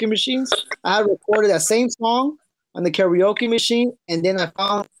karaoke machines. I had recorded that same song on the karaoke machine, and then I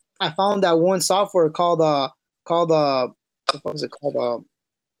found that one software called what was it called?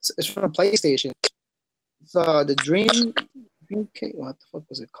 It's from PlayStation. It's the Dream. What the fuck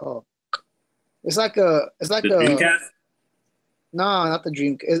was it called? It's like The a Dreamcast? no, not the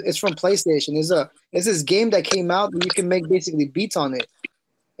Dream. It's from PlayStation. It's this game that came out and you can make basically beats on it.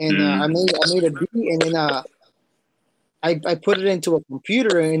 And I made a beat and then I put it into a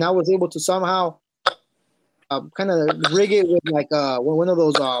computer and I was able to somehow kind of rig it with like one of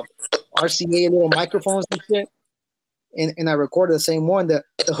those RCA little microphones and shit. And I recorded the same one. The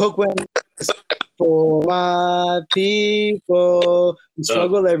hook went for my people who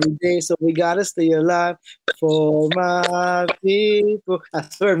struggle every day, so we gotta stay alive. For my people, I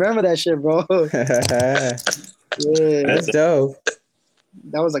still remember that shit, bro. Yeah, That's dope.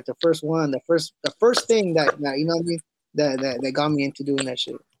 that was like the first one, the first thing that you know what I mean, that got me into doing that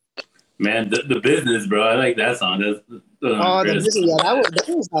shit. Man, the business, bro. I like that song. That's Yeah,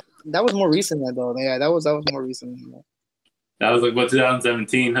 that was more recent than though. Yeah, that was more recent. that was like what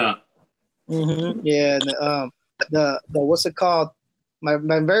 2017, huh? Mm-hmm. Yeah, the what's it called? My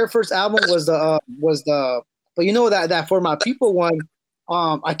very first album was the but you know that For My People one.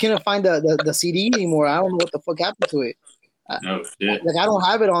 I couldn't find the CD anymore. I don't know what the fuck happened to it. Oh shit. Like I don't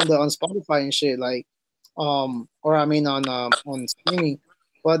have it on Spotify and shit. Like or I mean on streaming.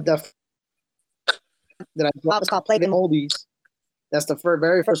 But the that I dropped was called Play Them Oldies. That's the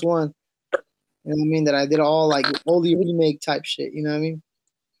very first one. You know what I mean? That I did all like oldie remake type shit. You know what I mean?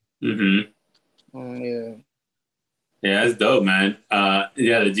 Yeah. Yeah, that's dope, man.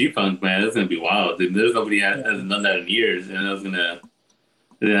 Yeah, the G Funk, man, that's gonna be wild. Dude, there's nobody hasn't done that in years, and I was gonna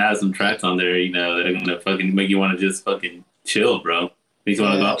have some tracks on there, you know, that are gonna fucking make you want to just fucking chill, bro. Makes you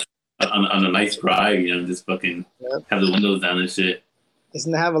want to go out on a nice drive, you know, just fucking have the windows down and shit. It's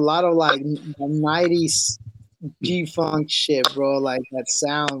gonna have a lot of like '90s G Funk shit, bro. Like that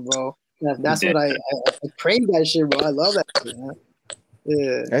sound, bro. That's what I crave that shit, bro. I love that shit, man.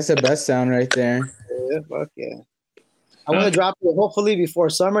 Yeah. That's the best sound right there. Yeah, fuck yeah. I want to drop it hopefully before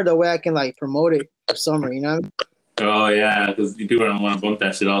summer, the way I can like promote it for summer, you know? Oh yeah, because people don't want to bump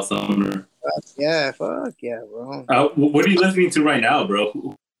that shit all summer. Yeah, fuck yeah, bro. What are you listening to right now, bro?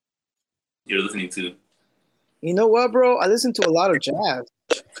 Who you're listening to? You know what, bro? I listen to a lot of jazz.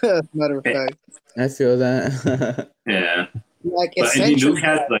 Matter of fact. I feel that. Yeah. Like essential,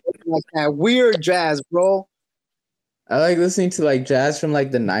 like that weird jazz, bro. I like listening to like jazz from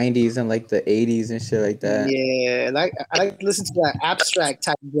like the 90s and like the 80s and shit like that. Yeah, like I like to listen to that abstract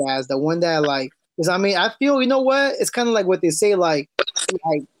type of jazz, the one that like, because I mean, I feel, you know what? It's kind of like what they say, like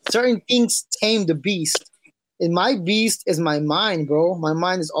certain things tame the beast. And my beast is my mind, bro. My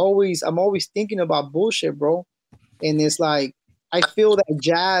mind is always, I'm always thinking about bullshit, bro. And it's like, I feel that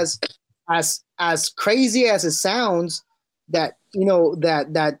jazz, as crazy as it sounds, that, you know,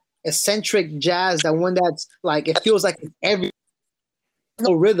 that eccentric jazz, that one that's like, it feels like it's every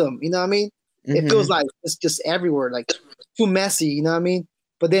no rhythm, you know what I mean? It feels like it's just everywhere, like too messy, you know what I mean?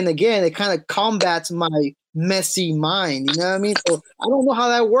 But then again, it kind of combats my messy mind, you know what I mean? So I don't know how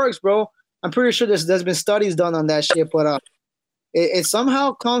that works, bro. I'm pretty sure there's been studies done on that shit, but it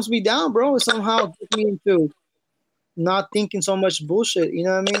somehow calms me down, bro. It somehow gets me into not thinking so much bullshit, you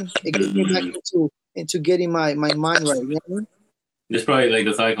know what I mean? It gets me back into getting my mind right, you know what I mean? There's probably like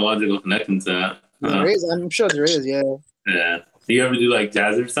a psychological connection to that. There is, I'm sure there is, yeah. Yeah. Do you ever do like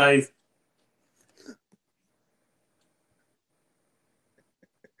jazzercise?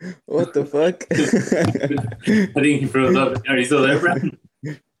 What the fuck? I think he froze up. Are you still there, Brad?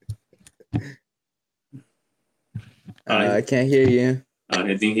 I can't hear you.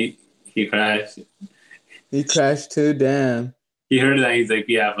 I think he crashed. He crashed too, damn. He heard that, he's like,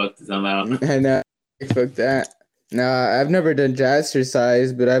 yeah, fuck this, I'm out. I know. Fuck that. Nah, I've never done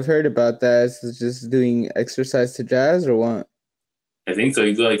jazzercise, but I've heard about that. It's just doing exercise to jazz or what? I think so.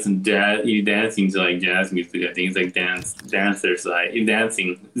 You do like some jazz, you dancing to like jazz music. I think it's like dancer side. You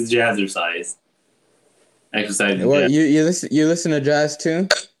dancing, it's jazzercise. Exercise. What you listen to jazz too?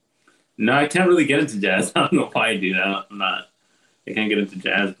 No, I can't really get into jazz. I don't know why I do that. I can't get into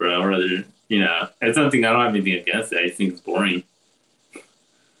jazz, bro. Or rather, you know, it's something I don't have anything against it. I just think it's boring.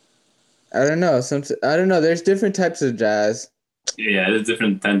 I don't know. I don't know. There's different types of jazz. Yeah, there's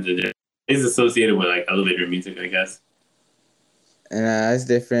different types of jazz. He's associated with like elevator music, I guess. Nah, it's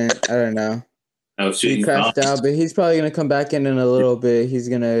different. I don't know. Oh shit, He crashed out, but he's probably gonna come back in a little bit. He's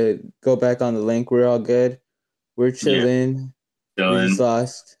gonna go back on the link. We're all good. We're chilling. We just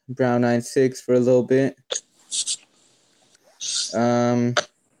lost Brown 9-6 for a little bit.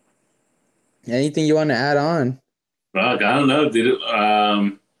 Anything you want to add on? Fuck, I don't know, dude.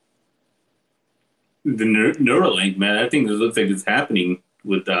 The Neuralink, man. I think it looks like it's happening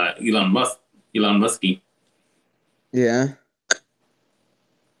with Elon Muskie. Yeah.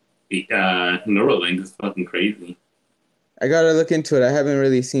 Neuralink is fucking crazy. I gotta look into it. I haven't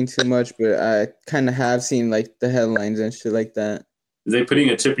really seen too much, but I kind of have seen like the headlines and shit like that. Is they putting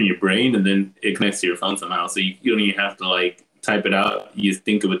a chip in your brain and then it connects to your phone somehow, so you don't even have to like type it out. You just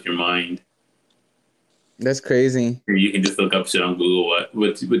think it with your mind. That's crazy. Or you can just look up shit on Google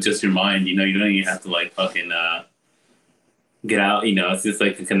with just your mind. You know, you don't even have to like fucking get out. You know, it's just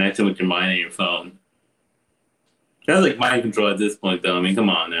like a connection with your mind and your phone. That's like mind control at this point, though. I mean, come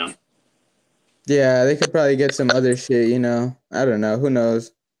on now. Yeah, they could probably get some other shit, you know. I don't know. Who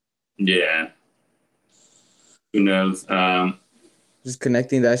knows? Yeah. Who knows? Just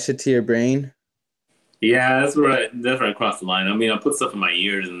connecting that shit to your brain. Yeah, that's where I crossed the line. I mean, I put stuff in my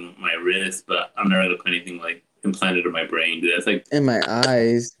ears and my wrist, but I'm never gonna put anything like implanted in my brain. Dude, that's like in my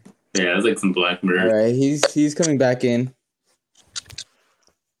eyes. Yeah, that's like some Black Mirror. All right, he's coming back in.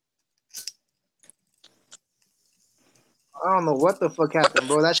 I don't know what the fuck happened,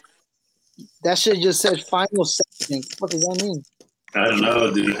 bro. That shit just said final session. What does that mean? I don't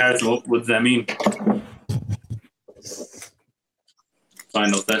know, dude. Harrison, what does that mean?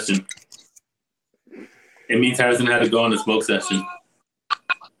 Final session. It means Harrison had to go on a smoke session.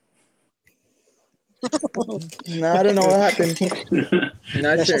 No, I don't know what happened.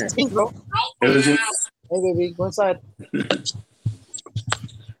 Not sure. It was Hey, baby, go inside.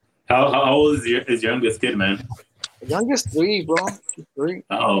 How old is his youngest kid, man? The youngest 3, bro. She's 3.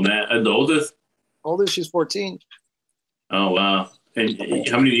 Oh, man. And the oldest? Oldest, she's 14. Oh, wow. And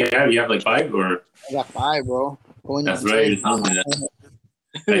how many do you have? You have like 5 or? I got 5, bro. That's right.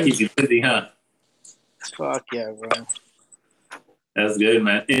 That keeps you busy, huh? Fuck yeah, bro. That's good,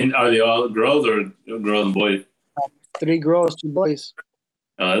 man. And are they all girls or girls and boys? 3 girls, 2 boys.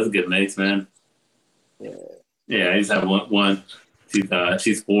 Oh, that's a good mix, man. Yeah. Yeah, I just have one.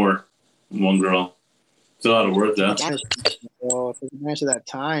 She's 4, 1 girl. It's a lot of work, though. Bro, if you manage that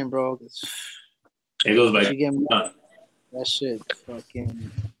time, bro. It goes by. That shit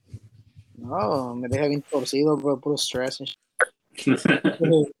fucking. No, me deja bien torcido, bro. Puro stress and shit.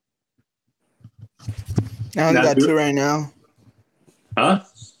 I only got 2 right now. Huh?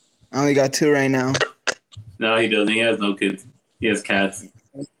 I only got 2 right now. No, he doesn't. He has no kids. He has cats.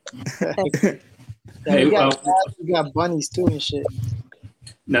 Yeah, we got bunnies too and shit.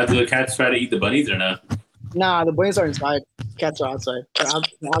 Now, do the cats try to eat the bunnies or not? Nah, the bunnies are inside. Cats are outside.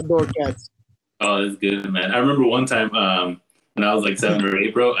 Outdoor cats. Oh, that's good, man. I remember one time when I was like 7 or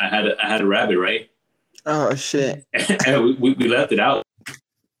 8, bro. I had a rabbit, right? Oh shit! And we left it out.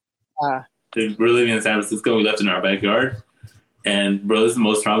 We're living in San Francisco. We left it in our backyard, and bro, this is the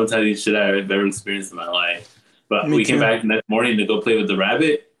most traumatizing shit I've ever experienced in my life. But we came back the next morning to go play with the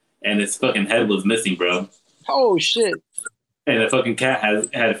rabbit, and its fucking head was missing, bro. Oh shit! And the fucking cat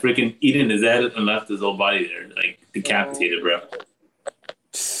had freaking eaten his head and left his whole body there, like decapitated, bro.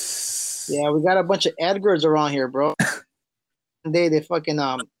 Yeah, we got a bunch of Edgars around here, bro. They fucking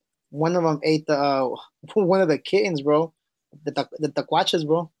one of them ate the one of the kittens, bro. The taquaches,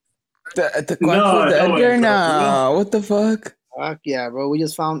 bro. The Edgar? No, what the fuck? Fuck yeah, bro. We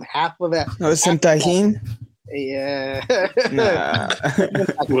just found half of it. Oh, some tajin? Yeah. Nah.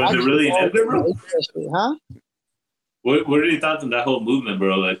 Was it really an Edgar, bro? Huh? What are your thoughts on that whole movement,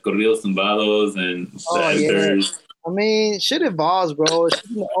 bro? Like corridos tumbados and the Edgars? Yeah. I mean, shit evolves, bro. It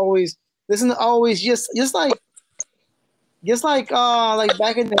isn't always just like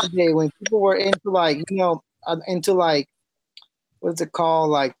back in the day when people were into like, you know, into like, what's it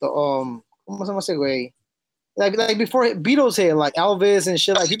called? Like the ¿cómo se llama? Like before Beatles hit, like Elvis and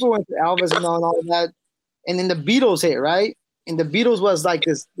shit. Like people went to Elvis and all of that, and then the Beatles hit, right? And the Beatles was like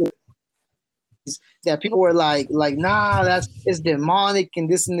this that people were like nah, it's demonic and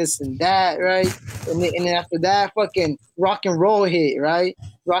this and this and that, right? And then after that, fucking rock and roll hit, right?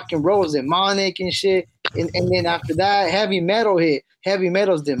 Rock and roll is demonic and shit. And then after that, heavy metal hit. Heavy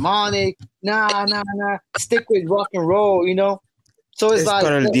metal's demonic. Nah. Stick with rock and roll, you know? So it's like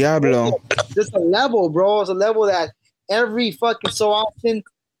el diablo. Just a level, bro. It's a level that every fucking so often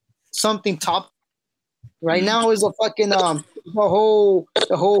something top. Right now is a fucking the whole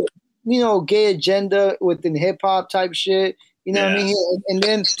you know, gay agenda within hip hop type shit. You know what I mean? And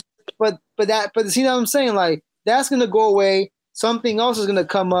then but see what I'm saying? Like that's gonna go away. Something else is gonna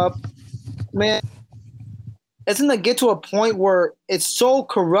come up, man. It's gonna get to a point where it's so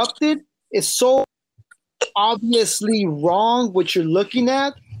corrupted, it's so obviously wrong what you're looking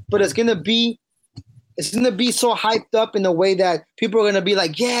at, but it's gonna be so hyped up in a way that people are gonna be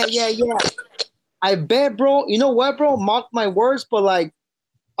like, yeah. I bet, bro. You know what, bro? Mock my words, but like,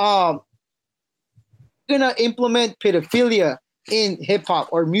 gonna implement pedophilia in hip hop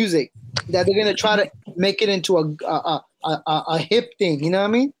or music. That they're gonna try to make it into a hip thing. You know what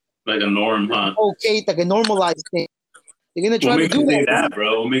I mean? Like a norm, huh? Okay, like a normalized thing. They're gonna try to do that,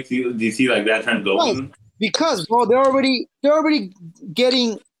 bro. What makes you? Do you see like that trend going? Because, bro, they're already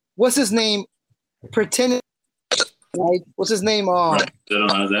getting what's his name pretending, right? What's his name? Right.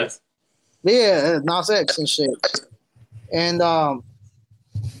 Nas X. Yeah, Nas X and shit. And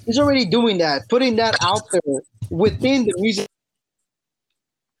he's already doing that, putting that out there within the music.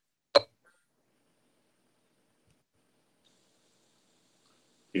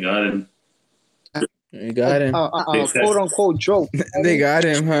 You got him. You got him. Quote unquote joke. They got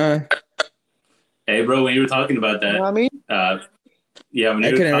him, huh? Hey, bro, when you were talking about that, you know what I mean? Yeah, when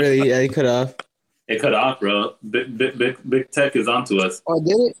I couldn't really. Yeah, he cut off. It cut off, bro. Big tech is onto us. Oh,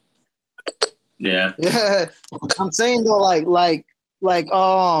 did it? Yeah. Yeah. I'm saying though,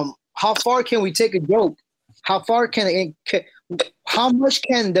 how far can we take a joke? How much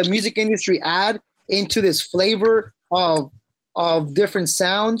can the music industry add into this flavor of different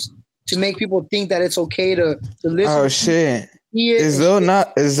sounds to make people think that it's okay to listen? Oh shit! Is Lil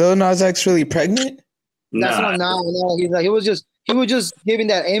Nas X really pregnant? That's not no. He was just giving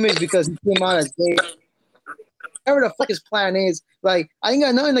that image because he came out as gay. Whatever the fuck his plan is, like I ain't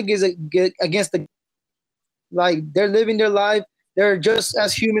got nothing against the. Like they're living their life. They're just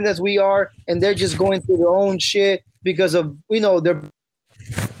as human as we are, and they're just going through their own shit because of their. You know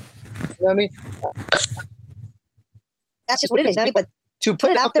what I mean? That's just what it is. But to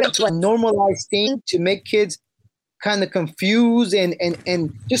put it out there to a normalized thing to make kids kind of confused and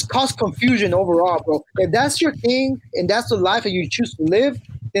just cause confusion overall, bro. If that's your thing and that's the life that you choose to live,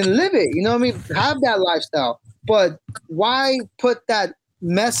 then live it. You know what I mean? Have that lifestyle. But why put that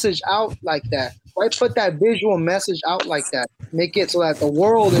message out like that? Why put that visual message out like that? Make it so that the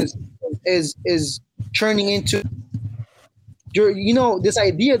world is turning into this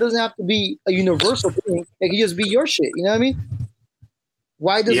idea doesn't have to be a universal thing. It can just be your shit. You know what I mean?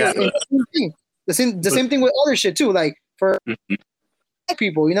 Why does the same thing with other shit too? Like for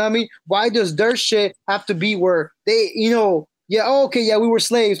people, you know what I mean? Why does their shit have to be where they, we were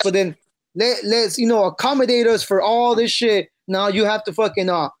slaves, but then let's accommodate us for all this shit. Now you have to fucking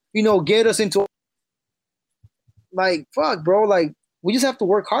get us into like fuck, bro. Like we just have to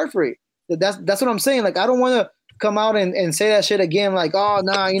work hard for it. That's what I'm saying. Like I don't want to come out and say that shit again. Like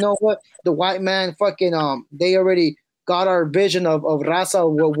you know what? The white man fucking they already got our vision of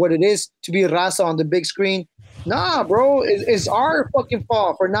raza, what it is to be raza on the big screen. Nah, bro, it's our fucking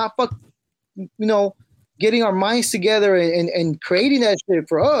fault for not getting our minds together and creating that shit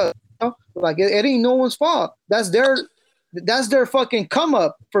for us. Like it ain't no one's fault. That's their fucking come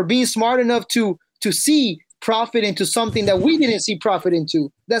up for being smart enough to see profit into something that we didn't see profit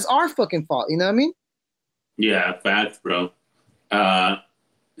into. That's our fucking fault. You know what I mean? Yeah, facts, bro.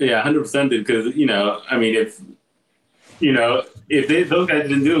 100%. Because I mean, if those guys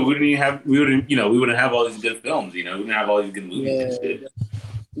didn't do it, we wouldn't have all these good films. We wouldn't have all these good movies and shit.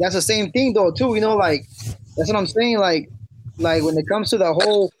 That's the same thing though, too. Like that's what I'm saying. Like when it comes to the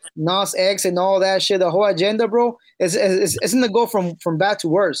whole Nas X and all that shit, the whole agenda, bro, it's gonna go from bad to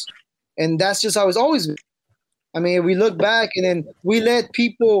worse, and that's just how it's always been. I mean, if we look back and then we let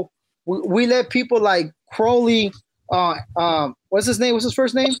people like Crowley, what's his name? What's his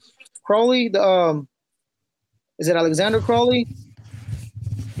first name? Crowley. Is it Alexander Crowley?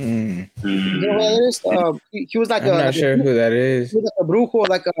 You know who that is? He was like I'm not sure who that is. He was like a brujo,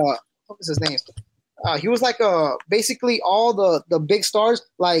 what was his name? He was like basically all the big stars,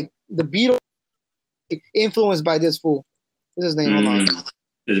 like the Beatles, influenced by this fool. What's his name? Hold on.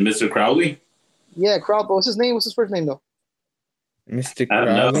 Is it Mr. Crowley? Yeah, Crowley. What's his name? What's his first name though? Mr.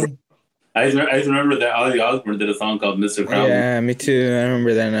 Crowley. I just remember that Ozzy Osbourne did a song called Mr. Crowley. Yeah, me too. I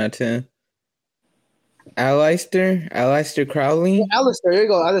remember that now too. Aleister Crowley. Yeah, Alistair, here you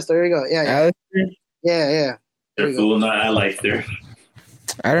go. Yeah. Alistair? Yeah. They're fool, not Aleister.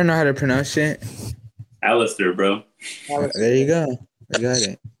 I don't know how to pronounce it. Alistair, bro. Alistair. There you go. I got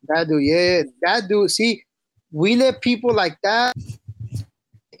it. That dude, yeah. That dude, see, we let people like that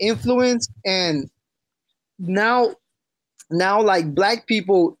influence, and now like black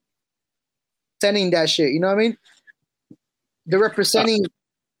people sending that shit. You know what I mean? They're representing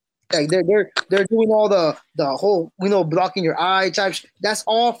Like they're doing all the whole blocking your eye type. That's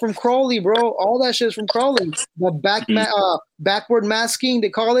all from Crowley, bro. All that shit is from Crowley. The backward masking they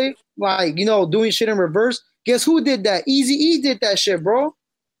call it, like doing shit in reverse. Guess who did that? Eazy-E did that shit, bro.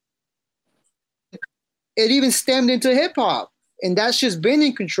 It even stemmed into hip hop, and that shit's been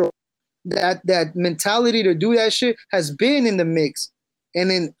in control. That mentality to do that shit has been in the mix, and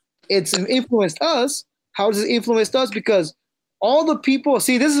then it's influenced us. How does it influence us? Because all the people,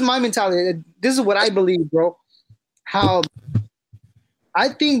 see, this is my mentality. This is what I believe, bro. How I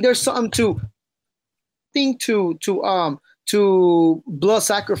think there's something to blood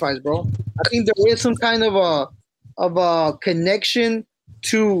sacrifice, bro. I think there is some kind of a connection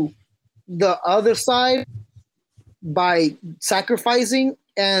to the other side by sacrificing,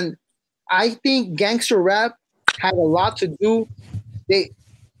 and I think gangster rap had a lot to do.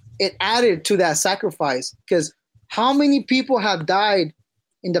 It added to that sacrifice, because how many people have died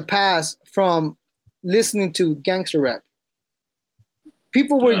in the past from listening to gangster rap?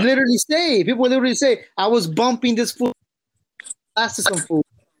 People would literally say, I was bumping this fool, lasted some fool.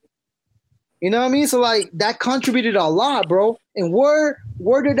 You know what I mean? So like that contributed a lot, bro. And where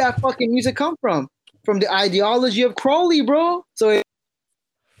did that fucking music come from? From the ideology of Crowley, bro. So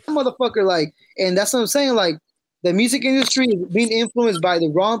motherfucker, like, and that's what I'm saying. Like, the music industry is being influenced by the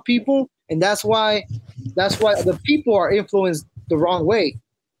wrong people, and that's why the people are influenced the wrong way.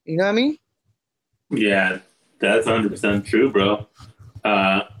 You know what I mean? Yeah, that's 100% true, bro.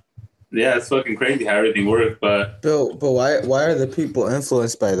 Yeah, it's fucking crazy how everything works, but why are the people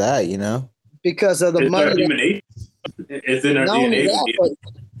influenced by that? Because of the money. It's in our DNA. But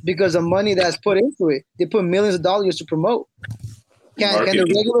because of money that's put into it, they put millions of dollars to promote. Can the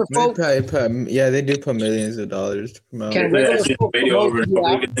regular folk? They do put millions of dollars to promote. Can regular folk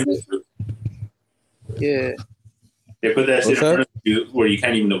promote? Yeah. They put that shit in front of you where you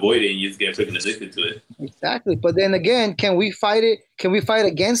can't even avoid it, and you just get freaking addicted to it. Exactly. But then again, can we fight it? Can we fight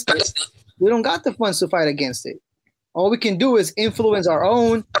against it? We don't got the funds to fight against it. All we can do is influence our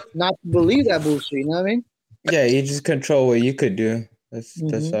own, not to believe that bullshit. You know what I mean? Yeah, you just control what you could do. That's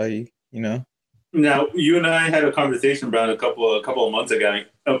all you know. Now, you and I had a conversation about a couple of months ago.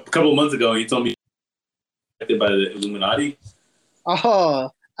 You told me by the Illuminati. Oh,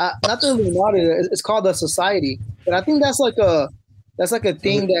 not the Illuminati. It's called the Society, but I think that's like a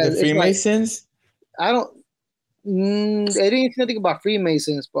thing that the Freemasons. Like, I don't. I didn't even think about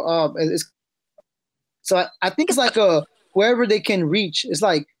Freemasons, but it's. So I think it's like whoever they can reach. It's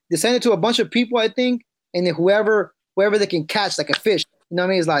like they send it to a bunch of people, I think, and then whoever they can catch, like a fish. You know what I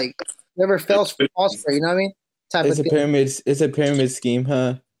mean? It's like whoever falls for. You know what I mean? It's a pyramid scheme,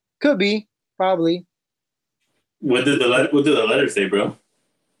 huh? Could be, probably. What did the letter say, bro?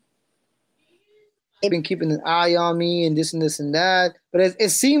 They've been keeping an eye on me and this and this and that, but it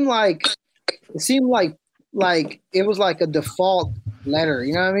seemed like it was like a default letter.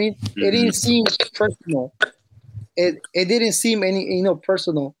 You know what I mean? Mm-hmm. It didn't seem personal. It didn't seem any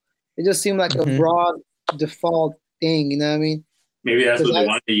personal. It just seemed like a broad default thing. You know what I mean? Maybe that's what they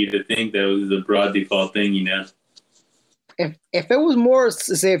wanted you to think, that it was a broad default thing. If it was more,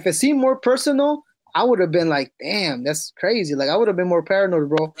 say, if it seemed more personal, I would have been like, damn, that's crazy. Like, I would have been more paranoid,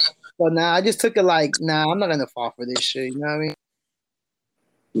 bro. But nah, I just took it like, nah, I'm not gonna fall for this shit. You know what I mean?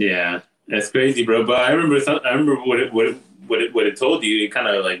 Yeah, that's crazy, bro. But I remember what it told you. It kind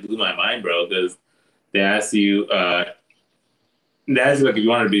of like blew my mind, bro. Because they asked you like if you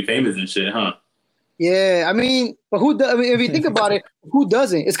wanted to be famous and shit, huh? Yeah, I mean, but who? If you think about it, who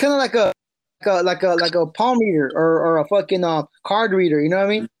doesn't? It's kind of like a palm reader or a fucking card reader. You know what I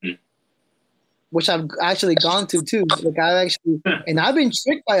mean? Mm-hmm. Which I've actually gone to too. Like and I've been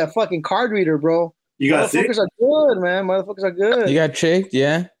tricked by a fucking card reader, bro. You got motherfuckers are good, man. Motherfuckers are good. You got tricked,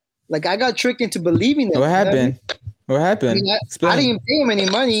 yeah. Like I got tricked into believing that. What happened? What happened? I mean, I didn't pay him any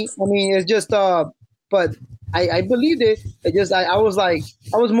money. I mean, it's just but I believed it. It just I was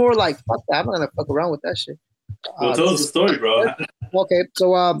more like, fuck that. I'm not gonna fuck around with that shit. Well, tell us the story, bro.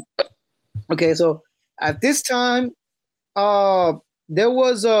 Okay, so at this time, there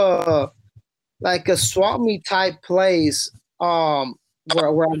was like a swap meet type place where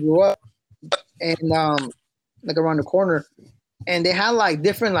I grew up, and like around the corner, and they had like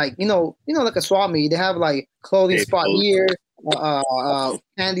different like like a swap meet. They have like clothing spot here,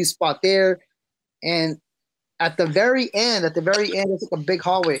 candy spot there, and at the very end, it's like a big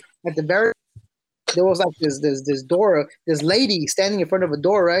hallway. At the very there was like this door, this lady standing in front of a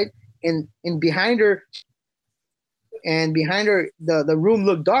door, right? And behind her, the room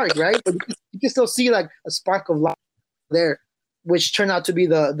looked dark, right? But you can still see like a spark of light there, which turned out to be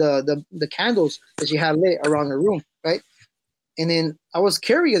the candles that she had lit around the room, right? and then I was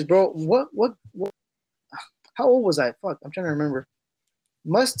curious, bro. What? How old was I? Fuck, I'm trying to remember.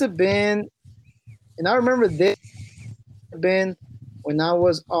 Must have been, and I remember this been when I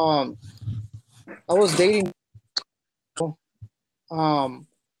was dating and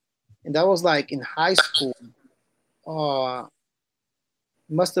that was like in high school. Uh,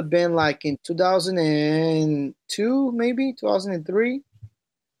 must have been like in 2002, maybe 2003,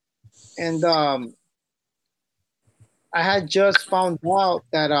 and I had just found out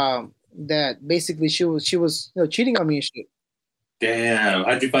that basically she was cheating on me and shit. Damn,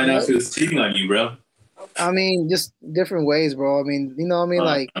 how'd you find out she was cheating on you, bro? I mean, just different ways, bro. I mean, what I mean,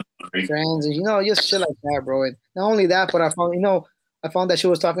 like friends and just shit like that, bro. And not only that, but I found that she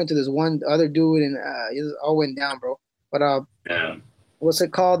was talking to this one other dude, and it all went down, bro. But Damn. what's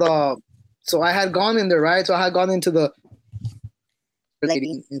it called? So I had gone in there, right? So I had gone into the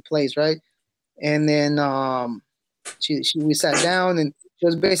lady in place, right? And then we sat down, and she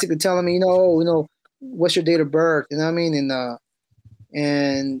was basically telling me, what's your date of birth? You know what I mean?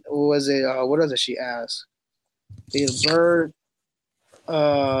 And what was it? What else did she ask? Date of birth.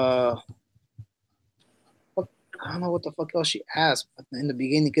 I don't know what the fuck else she asked in the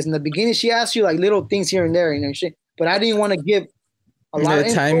beginning. Because in the beginning, she asked you like little things here and there, shit. But I didn't want to give a lot of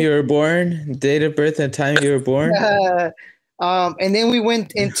time you were born, date of birth, and time you were born. And then we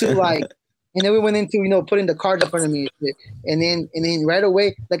went into putting the cards in front of me, and then right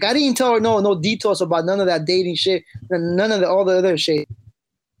away, like I didn't tell her no details about none of that dating shit, none of all the other shit,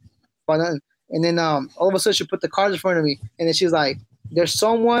 about nothing. And then all of a sudden she put the cards in front of me, and then she's like, "There's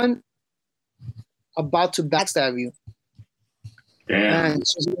someone about to backstab you." Damn. And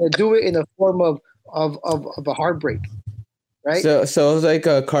she's gonna do it in the form of a heartbreak, right? So it was like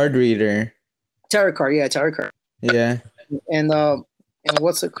a card reader. Tarot card. Yeah. And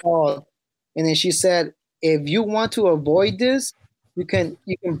what's it called? And then she said, if you want to avoid this, you can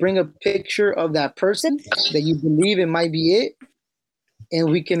bring a picture of that person that you believe it might be it,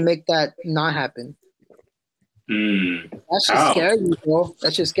 and we can make that not happen. That's just scary, bro.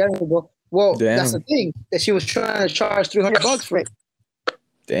 That's just scary, bro. Well, damn. That's the thing, that she was trying to charge $300 for it.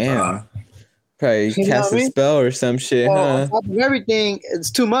 Damn. Probably cast a spell or some shit, On top of everything, it's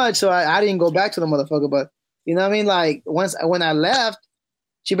too much, so I didn't go back to the motherfucker. But you know what I mean? Like when I left,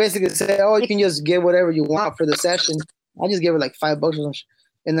 she basically said, "Oh, you can just get whatever you want for the session." I just gave her like $5 or something.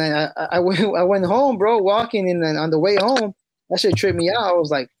 And then I went home, bro, walking, and then on the way home, that shit tripped me out. I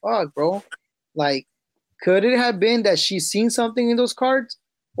was like, "Fuck, bro!" Like, could it have been that she's seen something in those cards,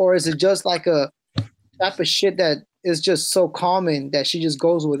 or is it just like a type of shit that is just so common that she just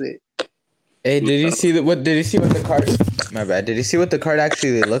goes with it? Hey, did you see what the cards? My bad. Did you see what the card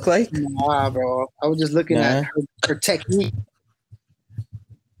actually looked like? Nah, bro. I was just looking at her technique.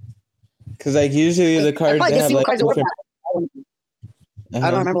 Cause like usually the cards they have like different.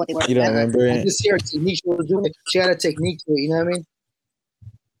 I don't remember what they were. You don't remember it? I just see her technique. She had a technique to it. You know what I mean?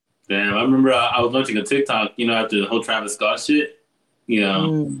 Damn, I remember I was watching a TikTok. After the whole Travis Scott shit.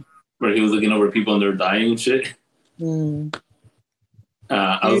 Where he was looking over people and they were dying and shit.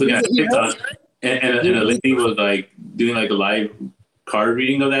 I was looking at TikTok, and a lady was like doing like a live card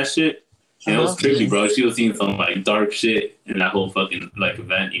reading of that shit, and it was trippy, bro. She was seeing some like dark shit in that whole fucking like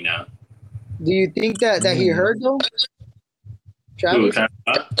event, Do you think that he heard though? Travis?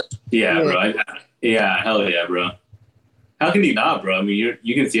 Yeah, bro. Yeah, hell yeah, bro. How can he not, bro? I mean,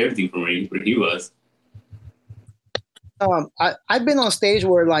 you can see everything from where he was. I've been on stage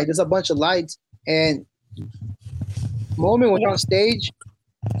where like there's a bunch of lights, and the moment when you're on stage,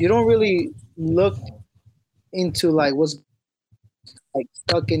 you don't really look into like what's like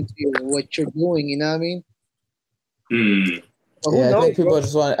stuck into what you're doing. You know what I mean? Yeah, I think people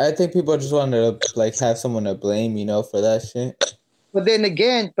just want to like have someone to blame, for that shit. But then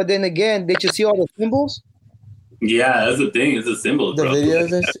again, did you see all the symbols? Yeah, that's the thing. It's the symbols, the bro.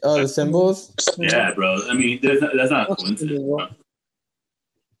 Videos and the symbols. Yeah, bro. I mean, that's not a coincidence, bro.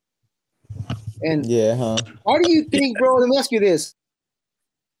 And yeah, why do you think, bro? Let me ask you this: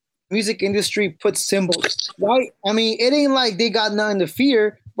 music industry puts symbols. Why? I mean, it ain't like they got nothing to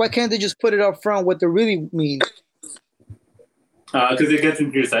fear. Why can't they just put it up front what they really mean? Because it gets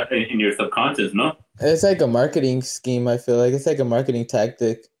in your subconscious, no? It's like a marketing scheme. I feel like it's like a marketing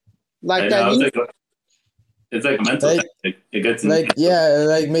tactic. Like that. It's like a mental tactic. It gets like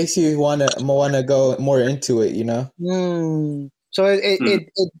makes you wanna go more into it, So it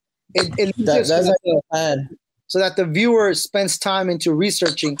that's like the plan. So that the viewer spends time into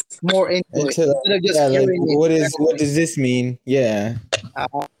researching more into it. Instead of just hearing what does this mean? Yeah.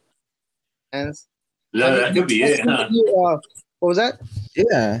 That could be it, huh? What was that?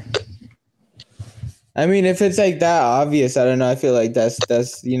 Yeah. I mean, if it's like that obvious, I don't know. I feel like that's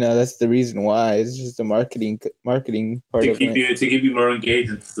that's the reason why. It's just the marketing part to of keep it. you more engaged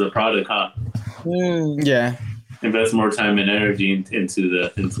into the product, huh? Yeah, Invest more time and energy into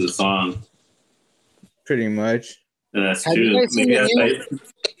the song. pretty much. And that's Have true. you guys seen Maybe that's like,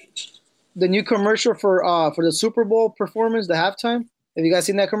 the new commercial for the Super Bowl performance, the halftime? Have you guys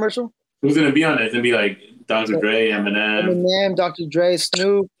seen that commercial? who's gonna be on it? It's gonna be like Dr. So, Dre, Eminem. Eminem, Dr. Dre,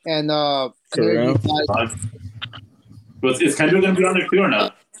 Snoop, and For real? Is Kendrick gonna be on it too or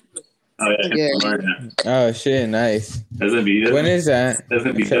not? Oh yeah. Oh shit, nice. That's gonna be. When is that? That's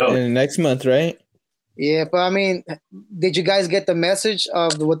gonna be dope. In next month, right? Yeah, but I mean, did you guys get the message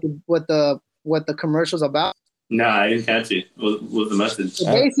of what the commercial's about? No, I didn't catch it. What was the message? So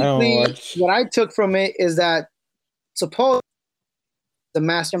basically, what I took from it is that suppose the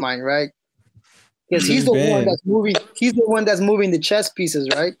mastermind, right? Because he's the one that's moving. He's the one that's moving the chess pieces,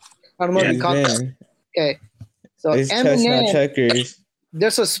 right? I don't know if you caught that. Okay, so Eminem,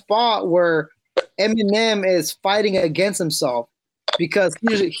 there's a spot where Eminem is fighting against himself because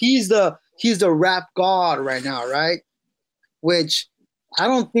he's the rap god right now, right? Which I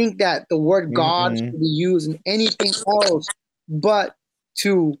don't think that the word God should be used in anything else but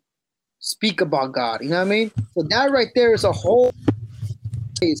to speak about God. You know what I mean? So that right there is a whole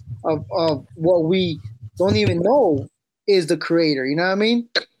case of what we don't even know is the creator. You know what I mean?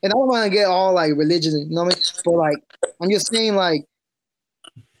 And I don't want to get all like religious, you know what I mean? But like, I'm just saying, like,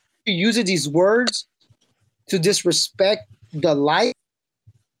 using these words to disrespect the light,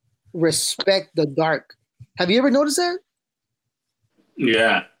 respect the dark. Have you ever noticed that?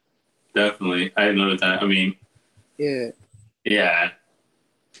 Yeah, definitely. I noticed that. I mean, yeah.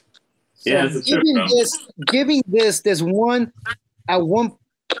 So yeah, it's giving this one at one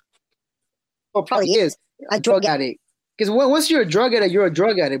probably is a drug addict. Because once you're a drug addict, you're a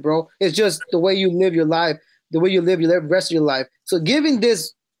drug addict, bro. It's just the way you live your life, the way you live the rest of your life. So giving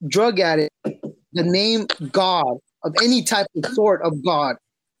this drug addict the name God of any type of sort of God,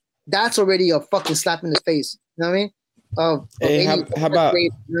 that's already a fucking slap in the face. You know what I mean? Hey, how about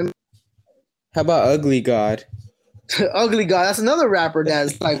Ugly God? Ugly God. That's another rapper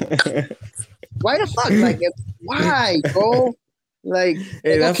that's like, why the fuck? Like, why, bro? Like,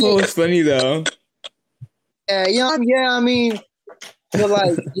 hey, that fool was funny though. Yeah, I mean, but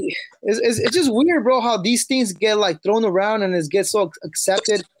like, it's just weird, bro. How these things get like thrown around and it gets so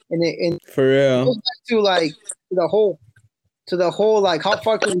accepted, and for real. It goes back to like to the whole like how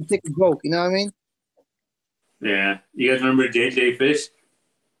far can we take a joke? You know what I mean? Yeah, you guys remember JJ Fish?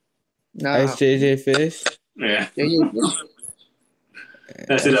 Nah. That's JJ Fish. Yeah.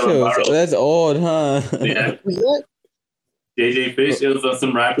 That's old, huh? Yeah. JJ Fish, it was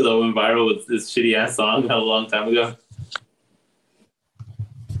some rapper that went viral with this shitty ass song a long time ago.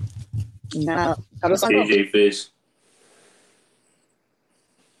 Nah. JJ Fish.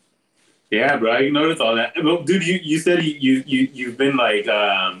 Yeah, bro, I noticed all that. Well, dude, you said you've been like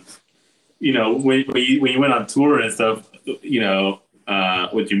you know, when you went on tour and stuff, you know,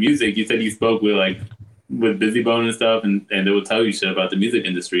 with your music, you said you spoke with Busy Bone and stuff, and they would tell you shit about the music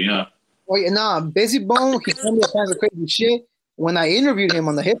industry, huh? Oh yeah, nah, Busy Bone, he told me a kinds of crazy shit when I interviewed him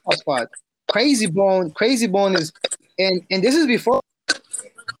on the Hip Hop Spot. Crazy Bone is, and this is before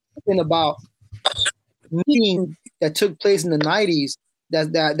about meeting that took place in the 90s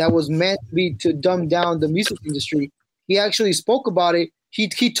that was meant to be to dumb down the music industry. He actually spoke about it. He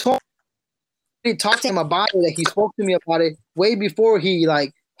talked to him about it. Like, he spoke to me about it way before he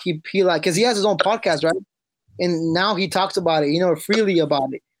because he has his own podcast, right? And now he talks about it, you know, freely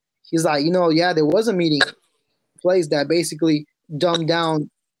about it. He's like, you know, yeah, there was a meeting place that basically dumbed down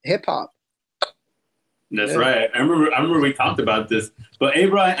hip hop. That's right. I remember we talked about this. But hey,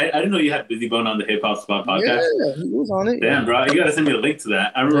 bro, I didn't know you had Busy Bone on the Hip Hop Spot podcast. Yeah, he was on it. Damn, bro, you gotta send me a link to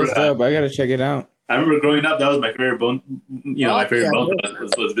that. I remember. I gotta check it out. I remember growing up, that was my favorite Bone. You know, my favorite Bone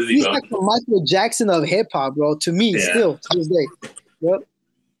was Busy He's Bone. like the Michael Jackson of hip hop, bro. To me, still to this day. Yep.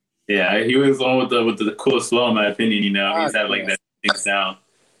 Yeah, he was the one with the coolest flow, in my opinion. You know, he's had like that big sound.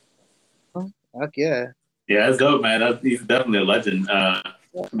 Fuck yeah. Yeah, that's dope, man. He's definitely a legend.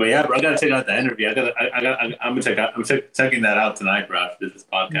 But yeah, bro, I gotta check out the interview. I'm checking that out tonight, bro. After this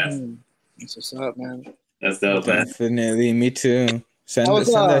podcast. That's what's up, man. That's dope, man. Definitely, me too. Send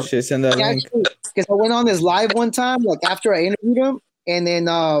that shit. Send that link. Because I went on this live one time, like after I interviewed him, and then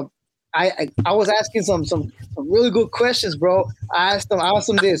I was asking some really good questions, bro. I asked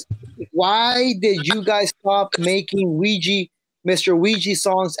him this: why did you guys stop making Mr. Ouija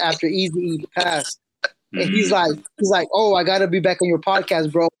songs after Eazy-E passed? And he's like, oh, I gotta be back on your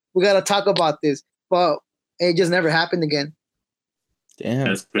podcast, bro. We gotta talk about this. But it just never happened again. Damn.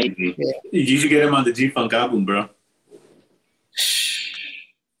 That's crazy. Yeah. You should get him on the G Funk album, bro.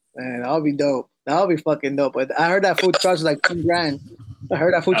 Man, that'll be dope. That'll be fucking dope. But I heard that food charges like 10 grand. I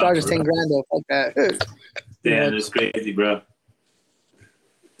heard that food charges 10 grand though. Fuck that. Damn, that's crazy, bro.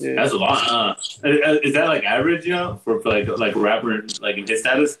 Yeah. That's a lot. Is that like average, for like rapper like in his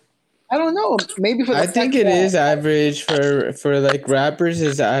status? I don't know. Maybe for the I think it is average for like rappers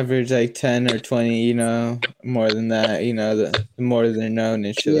is average like 10 or 20, more than that, the more they're known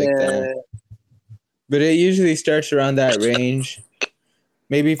and shit like that. But it usually starts around that range.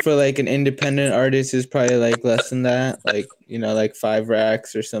 Maybe for like an independent artist is probably like less than that, like like 5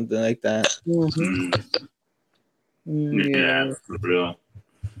 racks or something like that. Mm-hmm. Yeah, for real.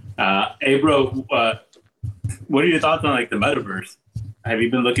 Hey, bro, what are your thoughts on like the metaverse? Have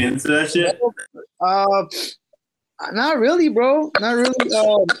you been looking into that shit? Not really, bro. Not really.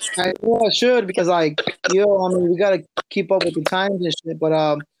 I know I should because we gotta keep up with the times and shit.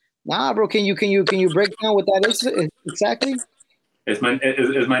 But nah, bro. Can you break down what that is exactly? It's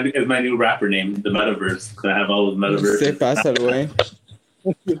my new rapper name, the Metaverse. Because I have all of the Metaverse. Se pasa, güey.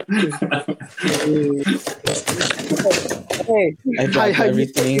 Hey, I dropped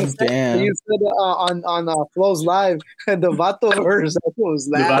everything. Damn. You said on Flo's live, the Vatoverse. That was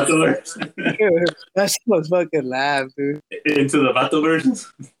laugh. The Vatoverse. That was fucking laugh, dude. Into the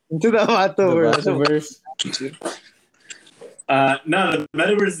Vatoverse. Into the Vatoverse. No, the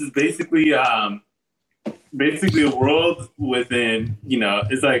Metaverse is basically a world within,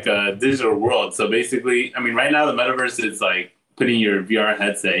 it's like a digital world. So basically, I mean, right now the Metaverse is like putting your VR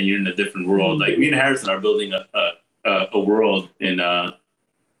headset and you're in a different world. Like me and Harrison are building a world in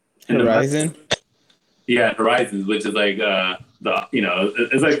Horizon. Horizons, which is like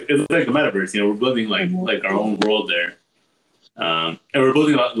it's like the Metaverse. We're building like our own world there, and we're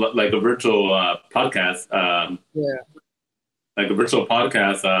building like a virtual podcast. Like a virtual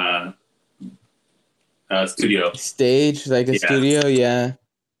podcast studio. Stage, like a studio, yeah.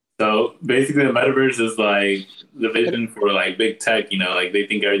 So basically, the Metaverse is like the vision for like big tech. Like they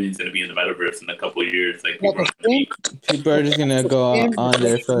think everything's gonna be in the Metaverse in a couple of years. Like people are just gonna go on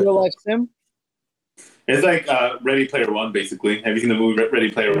there for real life sim. It's like Ready Player One, basically. Have you seen the movie Ready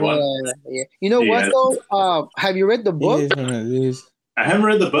Player One? Yeah. You know what though? Have you read the book? I haven't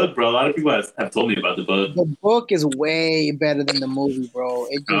read the book, bro. A lot of people have told me about the book. The book is way better than the movie, bro.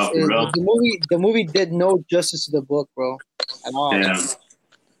 The movie did no justice to the book, bro, at all. Damn.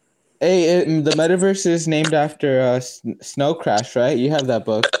 Hey, the Metaverse is named after Snow Crash, right? You have that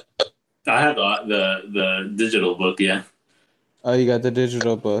book. I have the digital book, yeah. Oh, you got the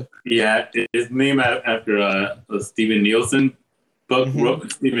digital book. Yeah, it's named after a Steven Nielsen book. Mm-hmm.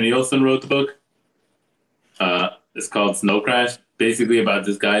 Steven Nielsen wrote the book. It's called Snow Crash. Basically about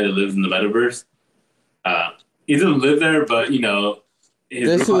this guy that lives in the Metaverse. He doesn't live there, but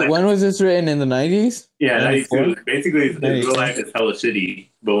when was this written? In the 90s? Yeah, 92. Basically, his real life is hella shitty,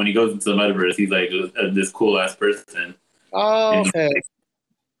 but when he goes into the Metaverse, he's like this cool ass person. Oh, okay.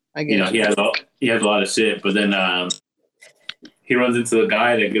 I get he has a lot of shit, but then he runs into a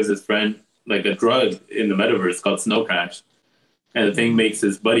guy that gives his friend like a drug in the Metaverse called Snow Crash, and the thing makes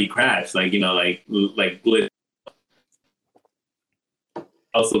his buddy crash, like glitch.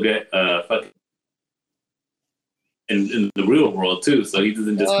 Also get fucking in the real world too, so he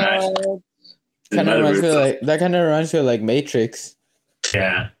doesn't just crash. Kind of reminds me of like Matrix.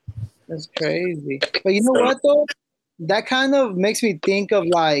 Yeah, that's crazy. But you know what though? That kind of makes me think of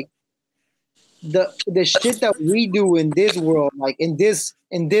like the shit that we do in this world, like in this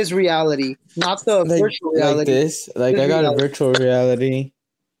reality, not the virtual reality. I got a virtual reality.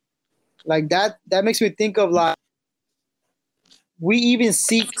 Like that makes me think of like we even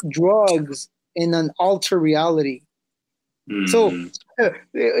seek drugs in an altered reality. So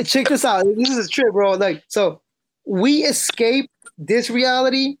check this out. This is a trip, bro. Like, so we escape this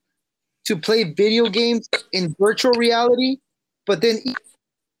reality to play video games in virtual reality, but then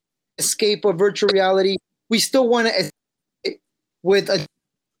escape a virtual reality. We still want to escape with a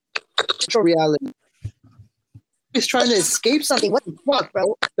virtual reality. He's trying to escape something. What the fuck, bro?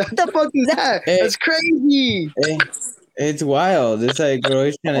 What the fuck is that? That's crazy. It's wild. It's like, bro,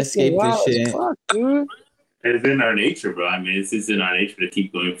 he's trying to escape this shit. Fuck, dude. It's in our nature, bro. I mean, it's in our nature to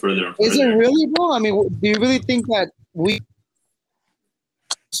keep going further and further. Is it really, bro? I mean, do you really think that we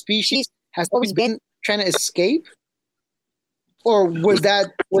species has always been trying to escape, or was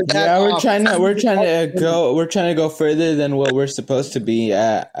that? Yeah, we're trying to go further than what we're supposed to be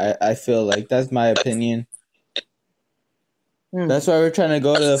at. I feel like that's my opinion. That's why we're trying to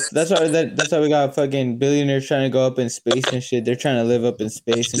go to. That's why we got fucking billionaires trying to go up in space and shit. They're trying to live up in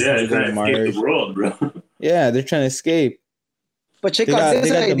space and they're trying to Mars. escape the world, bro. Yeah, they're trying to escape. But check They out got this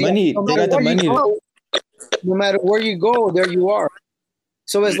the idea. money. No They matter got the where you money. go, no matter where you go, there you are.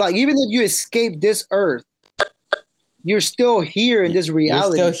 So it's like even if you escape this earth, you're still here in this You're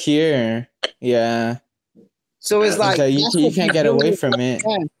reality. still here. Yeah. So it's like you that's what can't these get away billionaires from it.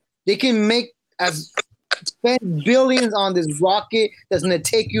 understand. They can make as spend billions on this rocket that's gonna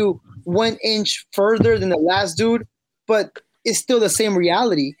take you 1 inch further than the last dude, but it's still the same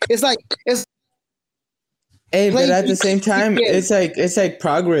reality. It's like it's Hey, but playing at the same time, GTA. it's like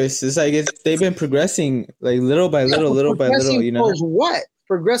progress. It's like they've been progressing like little by Yeah, little, but little by little. progressing You know, towards what?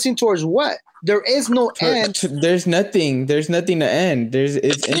 Progressing towards what? There is no end. there's nothing. There's nothing to end. It's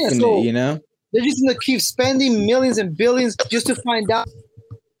Yeah, infinite. so You know. they're just gonna keep spending millions and billions just to find out,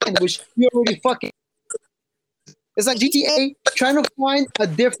 which you already fucking. It's like GTA trying to find a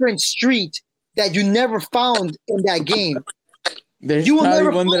different street that you never found in that game. There's You will probably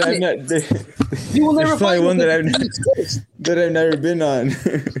never one that find I've it. not. You will There's never probably find one it that because I've it exists. that I've never been on.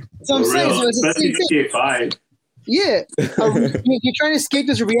 So I'm For saying, real, so it's the especially same thing. GTA 5. Yeah, you're trying to escape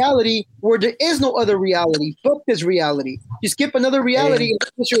this reality where there is no other reality but this reality. You skip another reality and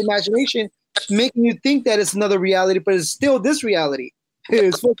it's your imagination, making you think that it's another reality, but it's still this reality.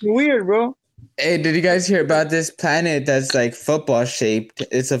 It's fucking weird, bro. Hey, did you guys hear about this planet that's like football shaped?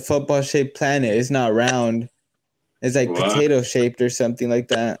 It's a football shaped planet. It's not round. It's like What? potato shaped or something like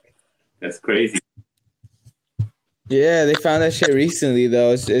that. That's crazy. Yeah, they found that shit recently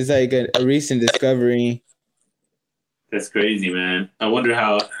though. It's like a recent discovery. That's crazy, man. I wonder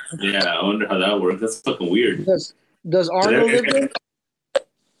how. Yeah, I wonder how that works. That's fucking weird. Does Arnold live there? Because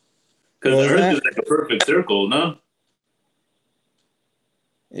the What was Earth that? is like a perfect circle, no?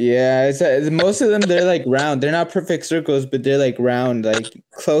 Yeah, most of them they're like round. They're not perfect circles, but they're like round, like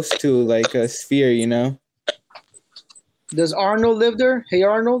close to like a sphere, you know? Does Arnold live there? Hey,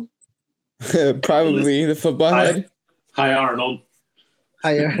 Arnold. Probably the football Hi. head. Hi, Arnold.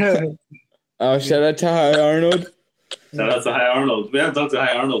 Hi. Oh, shout out to Hi Arnold. Shout out to Hi Arnold. We haven't talked to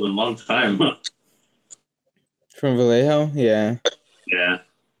Hi Arnold in a long time. From Vallejo? Yeah. Yeah.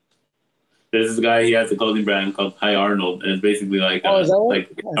 There's this guy, he has a clothing brand called Hi Arnold, and it's basically like, Oh, is that what?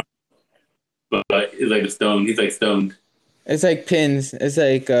 like, but it's like a stone. He's like stoned. It's like pins. It's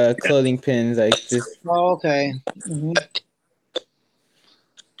like clothing pins, like just Oh, okay. Mhm.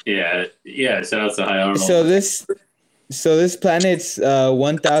 Yeah. Shout out to Hi Arnold. so this planet's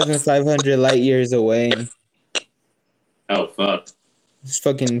 1,500 light years away. Oh fuck! It's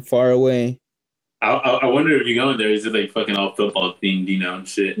fucking far away. I wonder if you go in there, is it like fucking all football themed, you know, and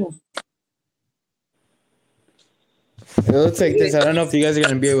shit. It looks like this. I don't know if you guys are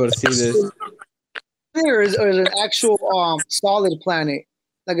gonna be able to see this. There is an actual solid planet.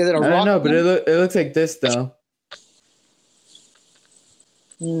 Like is it a I rock? don't know, but it looks like this though.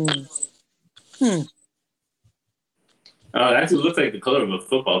 Oh, it actually looks like the color of a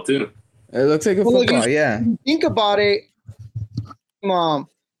football too. It looks like a Well, football. Yeah. Think about it.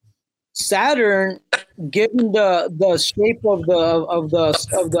 Saturn, given the shape of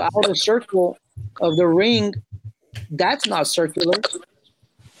the outer circle of the ring, that's not circular.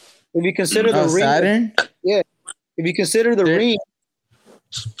 If you consider the ring, Saturn. if you consider the ring,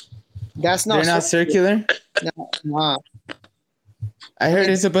 that's not. They're not circular. Nah. I heard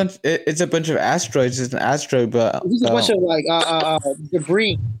it's a bunch. It's a bunch of asteroids. It's an asteroid belt. This is a bunch of like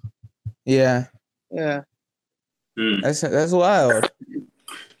debris. Yeah. Yeah. That's wild.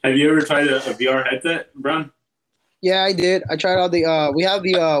 Have you ever tried a VR headset, Bron? Yeah, I did. I tried out the. We have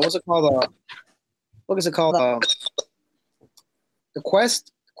the what's it called? What is it called? The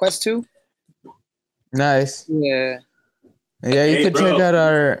Quest 2. Nice. Yeah. Yeah, you Hey, could bro. check out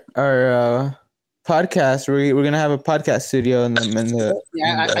our podcast. We're gonna have a podcast studio in the.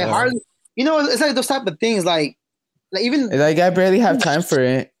 Yeah, I hardly. You know, it's like those type of things. Like even Like I barely have time for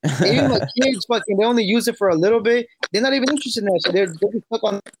it. even like kids, fucking, they only use it for a little bit. They're not even interested in that. So they're just stuck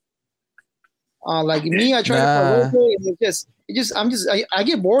on. Like me, I tried it for a little bit, and I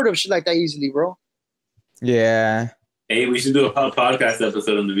get bored of shit like that easily, bro. Yeah. Hey, we should do a podcast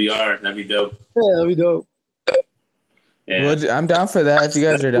episode on the VR. That'd be dope. Yeah, that'd be dope. Yeah. Well, I'm down for that if you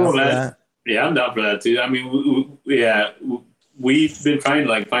guys are down Cool, for man. that. Yeah, I'm down for that too. I mean, we've been trying to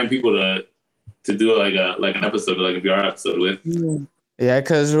like find people to do like an episode, like a VR episode with. Yeah,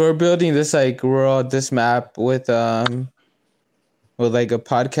 because we're building this this map with like a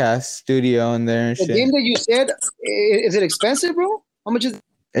podcast studio in there and The shit. game that you said, is it expensive, bro? How much is it?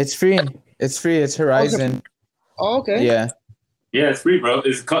 It's free. It's free. It's Horizon. Oh, okay. Yeah. Yeah, it's free, bro.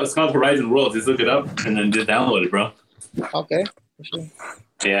 It's called Horizon Worlds. Just look it up and then just download it, bro. Okay. For sure.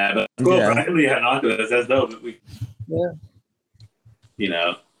 Yeah, but cool. Yeah. Bro. I really had an Oculus. That's dope. Yeah. You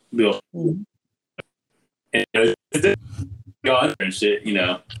know, we'll. Mhm. And, go and shit,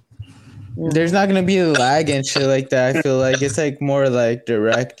 There's not gonna be a lag and shit like that. I feel like it's like more like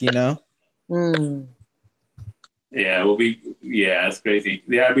direct, Mm. Yeah, it's crazy.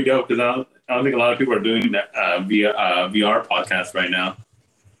 Yeah, it'd be dope because I don't think a lot of people are doing that via VR podcast right now.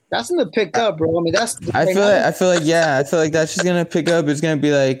 That's gonna pick up, bro. I mean, that's. I feel like that's just gonna pick up. It's gonna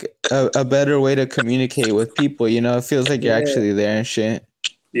be like a better way to communicate with people. It feels like you're actually there and shit.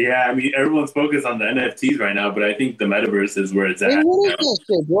 Yeah, I mean, everyone's focused on the NFTs right now, but I think the metaverse is where it's at. Hey, what is that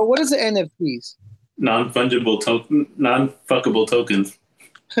shit, bro? What is the NFTs? Non-fuckable tokens.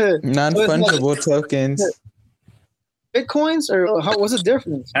 Non-fungible tokens. Bitcoins, or what's the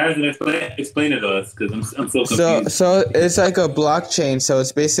difference? Explain it to us, because I'm so confused. So it's like a blockchain. So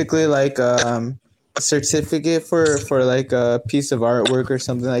it's basically like a certificate for like a piece of artwork or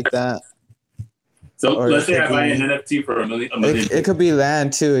something like that. So let's say I buy an NFT for $1 million. It could be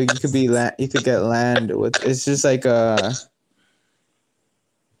land too. You could get land with. It's just like I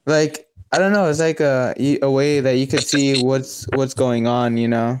don't know. It's like a way that you could see what's going on.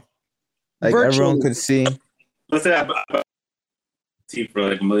 Like virtually. Everyone could see. Let's say I buy an NFT for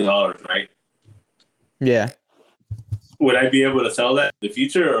like $1 million, right? Yeah. Would I be able to sell that in the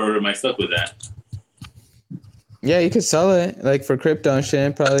future, or am I stuck with that? Yeah, you could sell it like for crypto and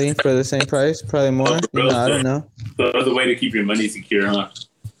shit, probably for the same price, probably more. I don't know. So it's a way to keep your money secure, huh?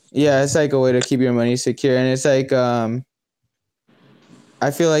 Yeah, it's like a way to keep your money secure, and it's like I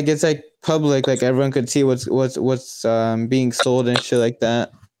feel like it's like public, like everyone could see what's being sold and shit like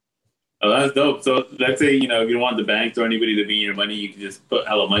that. Oh, that's dope. So let's say if you don't want the banks or anybody to be in your money, you can just put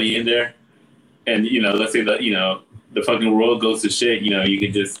hella money in there, and let's say that the fucking world goes to shit, you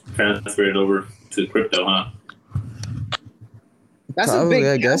can just transfer it over to crypto, huh? That's probably, a big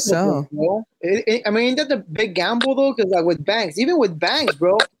gamble, I guess so. Bro. I mean, ain't that a big gamble though? Because like with banks,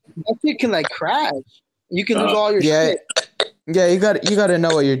 bro, that shit can like crash. You can lose all your shit. Yeah, you got to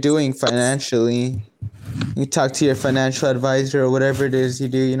know what you're doing financially. You talk to your financial advisor or whatever it is you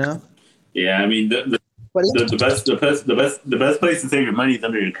do. Yeah, I mean the best place to save your money is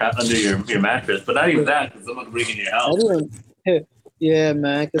under your mattress, but not even that, because someone can break into your house. Yeah,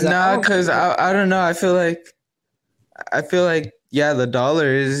 man. Because I don't know. I feel like. Yeah, the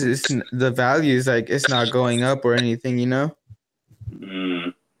dollar is the value is like it's not going up or anything, It's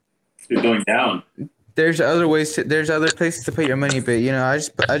going down. There's other places to put your money, but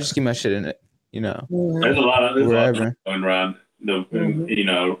I just keep my shit in it, There's a lot going around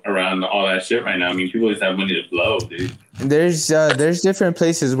around all that shit right now. I mean, people just have money to blow, dude. There's different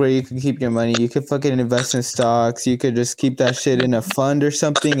places where you can keep your money. You could fucking invest in stocks. You could just keep that shit in a fund or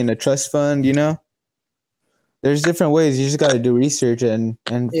something, in a trust fund, There's different ways. You just got to do research and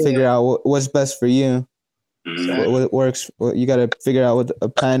figure out what's best for you. Mm-hmm. What works. You got to figure out what a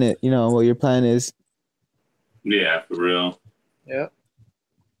plan it. What your plan is. Yeah, for real. Yeah.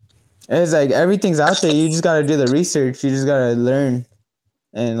 It's like everything's out there. You just got to do the research. You just got to learn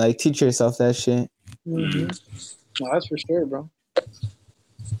and like teach yourself that shit. Mm-hmm. No, that's for sure, bro.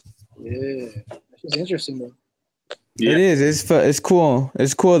 Yeah, that's interesting, bro. Yeah. It is. It's cool.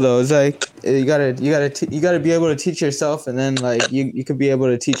 It's cool though. It's like you gotta be able to teach yourself, and then like you could be able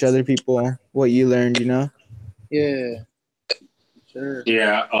to teach other people what you learned. Yeah. Sure.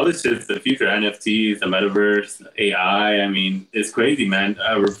 Yeah, all this shit's the future. NFTs, the metaverse, AI. I mean, it's crazy, man.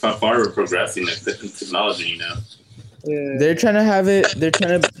 We're progressing like technology, Yeah. They're trying to have it. They're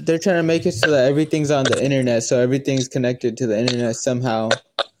trying to make it so that everything's on the internet, so everything's connected to the internet somehow.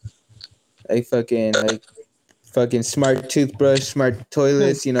 Like fucking smart toothbrush, smart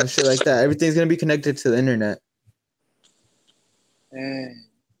toilets, shit like that. Everything's gonna be connected to the internet.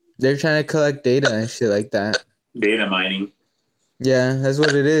 They're trying to collect data and shit like that. Data mining. Yeah, that's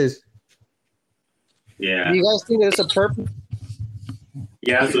what it is. Yeah. Do you guys think it's a purpose?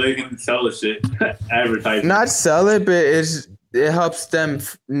 Yeah, so they can sell the shit, advertise. Not sell it, but it helps them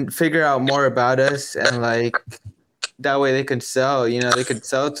figure out more about us, and like that way they can sell. They could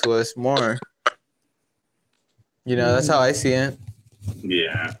sell to us more. That's how I see it.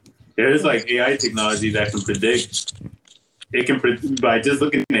 Yeah. There's like AI technology that can predict. It can by just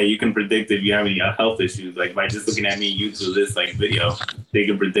looking at you can predict if you have any health issues. Like by just looking at me and you through this like video, they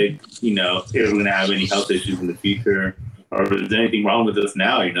can predict, if we're gonna have any health issues in the future, or if there's anything wrong with us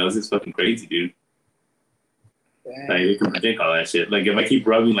now. It's just fucking crazy, dude. Dang. Like they can predict all that shit. Like if I keep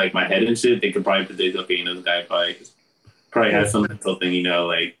rubbing like my head and shit, they can probably predict. Okay, this guy probably has some mental thing.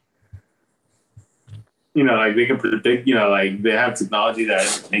 Like they can predict. Like they have technology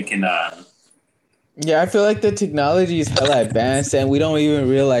that they can. Yeah, I feel like the technology is hella advanced, and we don't even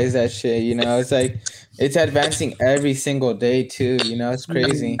realize that shit. It's like it's advancing every single day too. It's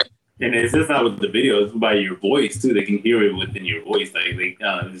crazy. And it's just not with the video; it's by your voice too. They can hear it within your voice. Like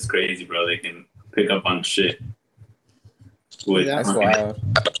it's crazy, bro. They can pick up on shit. That's wild.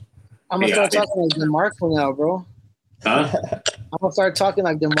 I'm gonna start talking like DeMarco now, bro. Huh? I'm gonna start talking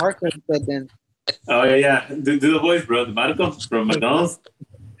like DeMarco instead then. Oh yeah. Do the voice, bro. DeMarco from McDonald's.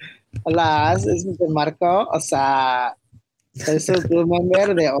 Hola, es DeMarco. O sea, soy su pluma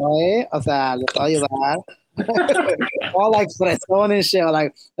verde hoy. O sea, le puedo ayudar. All like fresón and shit.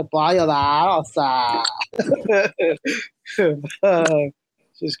 Like, le puedo ayudar. O sea.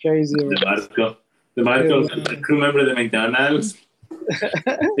 Just crazy. DeMarco. The crew member of the McDonald's.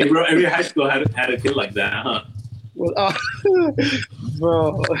 Hey, bro, every high school had a kid like that, huh? Well,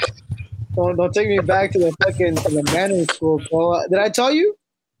 bro, don't take me back to the fucking elementary school, bro. Did I tell you?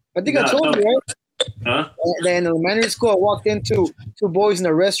 I think I told you, right? Huh? Then in elementary school, I walked into two boys in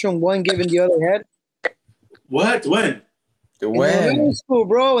the restroom, one giving the other head. What? When? In elementary school,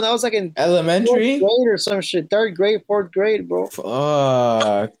 bro. When I was like in elementary grade or some shit, 3rd grade, 4th grade, bro.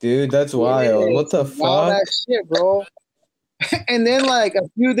 Fuck, dude, that's wild. Yeah, what the fuck? All that shit, bro. And then like a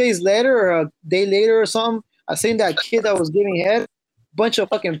few days later, or a day later or something, I seen that kid that was giving head, bunch of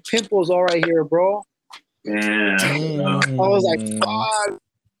fucking pimples all right here, bro. Yeah. I was like, fuck.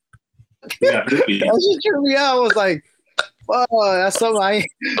 Yeah, I was just tripping me out. I was like, fuck, that's something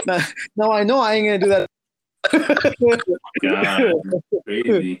now I know I ain't gonna do that. God,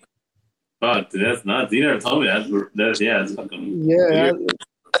 crazy. Fuck, dude, that's nuts. You never told me that. That's fucking yeah.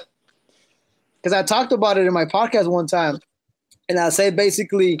 Because I talked about it in my podcast one time, and I said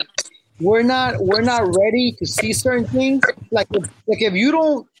basically, we're not ready to see certain things. Like if you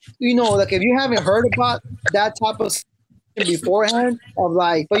don't, like if you haven't heard about that type of beforehand, of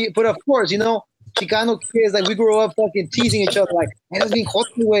like, but of course, Chicano kids, like we grew up fucking teasing each other, like, man, that's being hot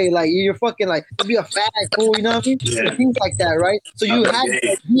away, like you're fucking like be a fat fool, you know what I mean? Yeah. Things like that, right? So you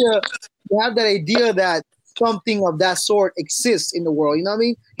have that idea that something of that sort exists in the world, you know what I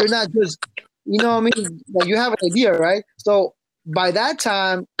mean? You're not just, you know what I mean? Like you have an idea, right? So by that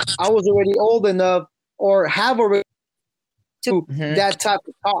time, I was already old enough, or have already to that type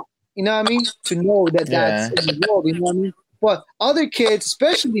of talk, you know what I mean? To know that that's in the world, you know what I mean? But other kids,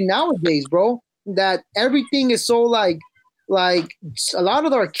 especially nowadays, bro, that everything is so like a lot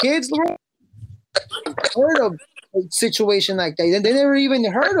of our kids, bro, heard of a situation like that. They never even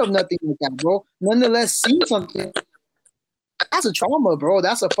heard of nothing like that, bro. Nonetheless, seen something. That's a trauma, bro.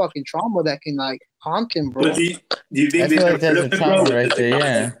 That's a fucking trauma that can like haunt him, bro. But do you think I feel like that's a trauma right there,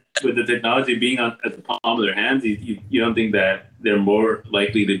 yeah. With the technology being at the palm of their hands, you don't think that they're more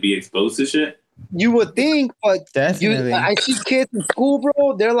likely to be exposed to shit? You would think, but definitely. I see kids in school,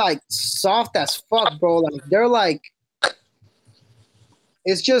 bro. They're like soft as fuck, bro. Like they're like,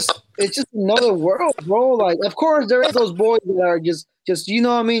 it's just another world, bro. Like, of course, there is those boys that are just you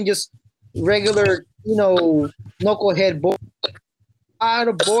know what I mean, just regular, knucklehead boys. A lot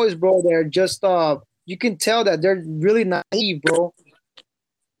of boys, bro. They're just you can tell that they're really naive, bro.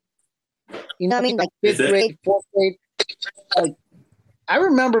 You know what I mean? Like 5th grade, 4th grade, like. I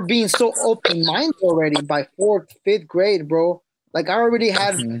remember being so open-minded already by 4th, 5th grade, bro. Like I already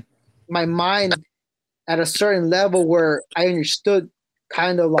had my mind at a certain level where I understood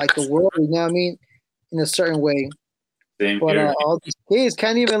kind of like the world, you know what I mean, in a certain way. But all these kids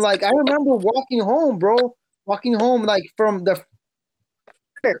can't even like. I remember walking home, bro. Walking home like from the.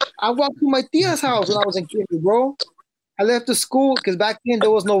 I walked to my tia's house when I was in kinder, bro. I left the school because back then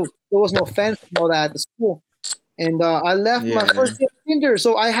there was no fence and all that at the school. And I left my first day of kinder,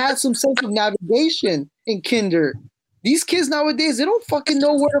 so I had some sense of navigation in kinder. These kids nowadays, they don't fucking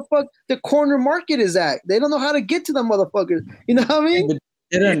know where the fuck the corner market is at. They don't know how to get to them motherfuckers. You know what I mean? But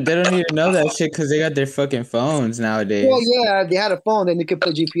they don't even know that shit because they got their fucking phones nowadays. Well, yeah, if they had a phone, then they could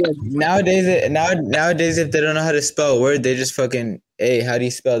put GPS. Nowadays, if they don't know how to spell a word, they just fucking, hey, how do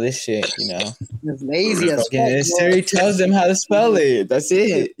you spell this shit? You know, it's lazy as fuck. Siri tells them how to spell it. That's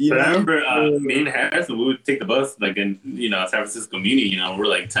it. But I remember me and Harrison, we would take the bus like in San Francisco Muni. We're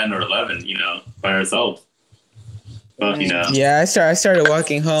like 10 or 11, by ourselves. But Yeah, I started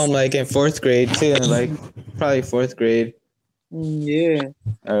walking home like in 4th grade too, like probably 4th grade. Yeah.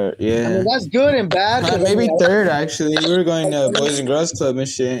 Yeah. I mean, that's good and bad. Maybe 3rd actually. We were going to Boys and Girls Club and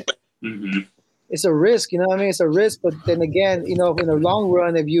shit. Mm-hmm. It's a risk, you know what I mean? It's a risk, but then again, in the long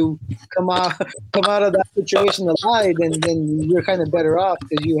run, if you come out of that situation alive, then you're kind of better off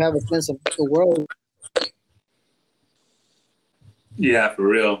because you have a sense of the world. Yeah, for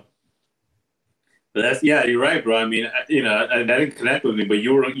real. But you're right, bro. I mean, I didn't connect with me, but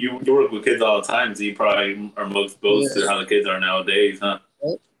you work with kids all the time, so you probably are most exposed to how the kids are nowadays, huh?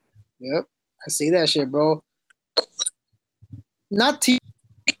 Yep. I see that shit, bro. Not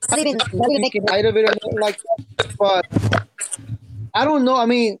making light of it or anything like that. But I don't know. I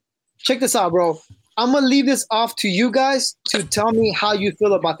mean, check this out, bro. I'm gonna leave this off to you guys to tell me how you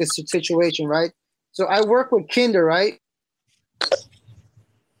feel about this situation, right? So I work with kinder, right?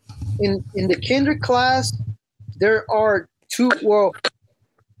 In the kinder class, there are two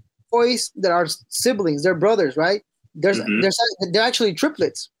boys that are siblings. They're brothers, right? They're actually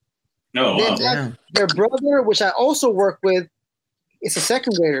triplets. No, their brother, which I also work with, is a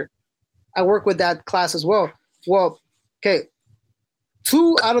second grader. I work with that class as well. Well, okay,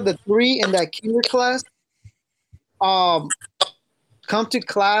 2 out of the 3 in that kinder class come to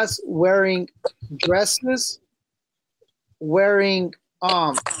class wearing dresses, wearing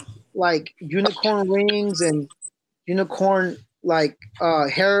like unicorn rings and unicorn like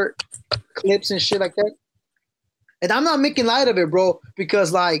hair clips and shit like that. And I'm not making light of it, bro,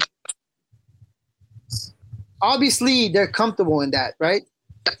 because like obviously they're comfortable in that, right?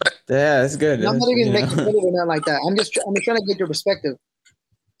 Yeah, that's good. I'm not even making fun of it, not like that. I'm trying to get your perspective.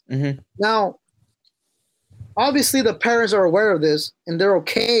 Mm-hmm. Now, obviously the parents are aware of this and they're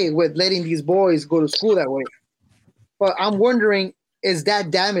okay with letting these boys go to school that way. But I'm wondering, is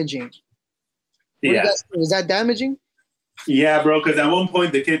that damaging? Yeah. Is that damaging? Yeah, bro, because at one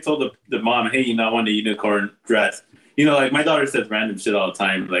point the kid told the mom, hey, you know, I want a unicorn dress. You know, like my daughter says random shit all the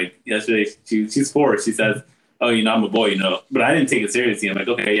time. Like yesterday, she's 4. She says, oh, you know, I'm a boy, you know. But I didn't take it seriously. I'm like,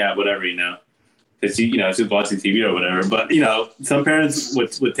 okay, yeah, whatever, you know. Because she, you know, she was watching TV or whatever. But, you know, some parents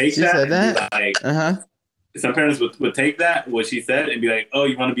would take that. Like, some parents would take that, what she said, and be like, oh,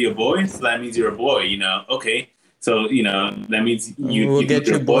 you want to be a boy? So that means you're a boy, you know. Okay. So, you know, that means you get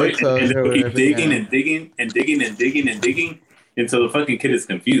your boy clothes. And they'll keep digging and digging and digging and digging and digging until the fucking kid is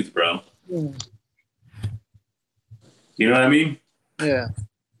confused, bro. Mm. You know what I mean? Yeah.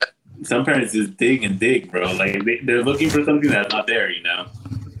 Some parents just dig and dig, bro. Like, they're looking for something that's not there, you know?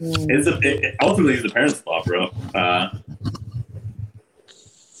 Mm. Ultimately, it's the parents' fault, bro. I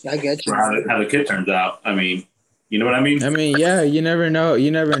get you. How the kid turns out. I mean, you know what I mean? I mean, yeah, you never know.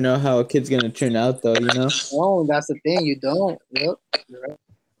 You never know how a kid's gonna turn out, though. You know. No, that's the thing. You don't. Yep. You're right.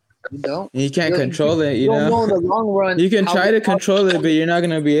 You don't. You can't control it. You don't know in the long run. You can try to control it, but you're not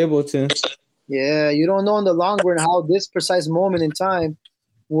gonna be able to. Yeah, you don't know in the long run how this precise moment in time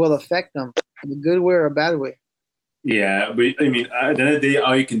will affect them in a good way or a bad way. Yeah, but I mean, at the end of the day,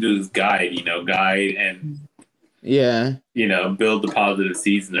 all you can do is guide. You know, guide and you know, build the positive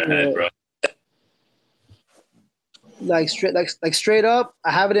seeds in their head, bro. Like straight up,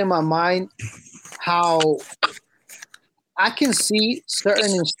 I have it in my mind how I can see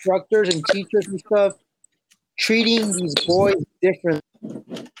certain instructors and teachers and stuff treating these boys different.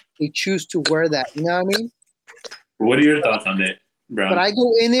 They choose to wear that. You know what I mean? What are your thoughts on it, bro? But I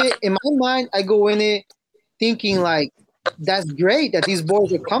go in it, in my mind, I go in it thinking like, that's great that these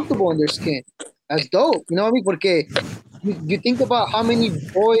boys are comfortable in their skin. That's dope. You know what I mean? Porque you think about how many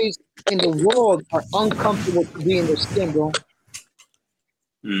boys in the world are uncomfortable to be in their skin, bro.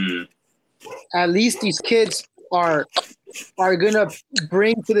 Mm. At least these kids are gonna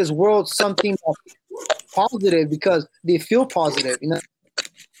bring to this world something positive because they feel positive, you know.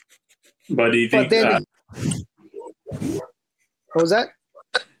 But do you think? What was that?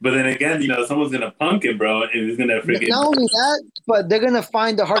 But then again, you know, someone's gonna punk it, bro, and it's gonna freaking. Not only that, but they're gonna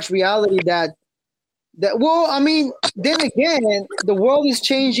find the harsh reality that. Well, I mean, then again, the world is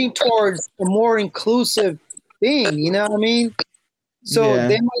changing towards a more inclusive thing. You know what I mean? So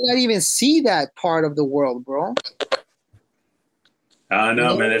they might not even see that part of the world, bro. I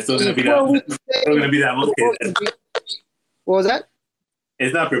know, man. There's still gonna be that. Still gonna be that one kid. What was that?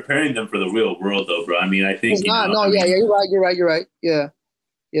 It's not preparing them for the real world, though, bro. I mean, I think. It's not. No, yeah, you're right. Yeah.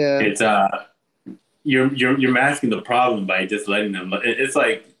 It's you're masking the problem by just letting them. It's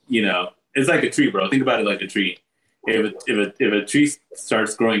like, you know. It's like a tree, bro. Think about it like a tree. If a tree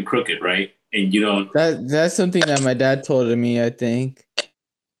starts growing crooked, right, and you don't. That's something that my dad told me, I think.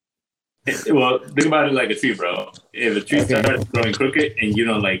 Well, think about it like a tree, bro. If a tree starts growing crooked and you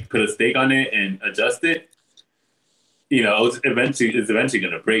don't like put a stake on it and adjust it, you know, it's eventually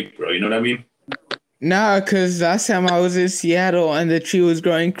gonna break, bro. You know what I mean? Nah, cause last time I was in Seattle and the tree was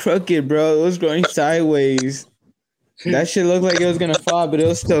growing crooked, bro. It was growing sideways. That shit looked like it was gonna fall, but it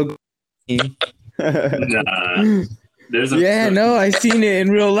was still. Nah, there's I seen it in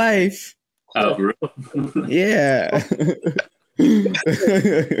real life. Oh, bro. Yeah.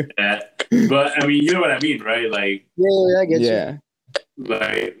 Yeah. But I mean, you know what I mean, right? Like, I get you.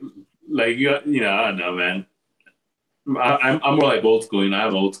 Like you know, I don't know, man. I'm more like old school. You know, I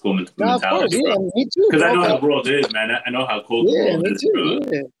have old school mentality. Me too. Because I know how the world is, man. I know how cold the world is, bro.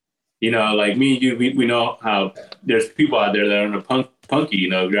 Yeah. You know, like me and you, we know how there's people out there that are gonna punk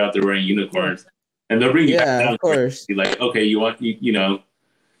you, if you're out there wearing unicorns. And they'll bring you back down. Of course. Be like, okay, you want to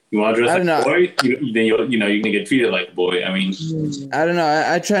dress like a boy? Then you're gonna get treated like a boy. I mean, I don't know.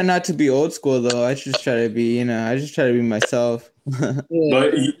 I try not to be old school though. I just try to be, I just try to be myself.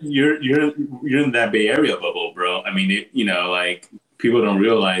 But you're in that Bay Area bubble, bro. I mean, like people don't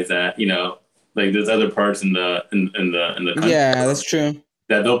realize that, like there's other parts in the country. Yeah, that's true.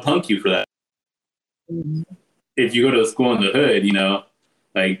 That they'll punk you for that. Mm-hmm. If you go to a school in the hood,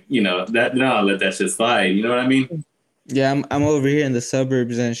 that no, let that shit slide. You know what I mean? Yeah, I'm over here in the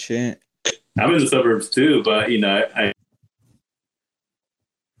suburbs and shit. I'm in the suburbs too, but I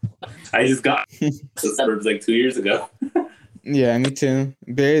just got the suburbs like 2 years ago. Yeah, me too.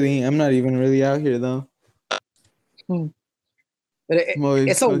 Barely. I'm not even really out here though. But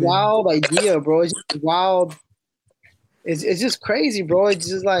it's a wild idea, bro. It's just wild. It's just crazy, bro. It's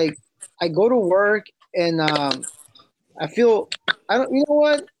just like I go to work and I feel you know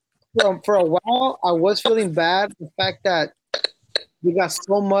what? For a while, I was feeling bad. The fact that we got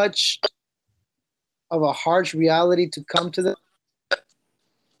so much of a harsh reality to come to them.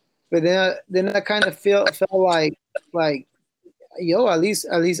 But then I kind of felt like, yo, at least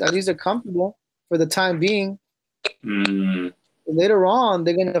they're comfortable for the time being. Mm. Later on,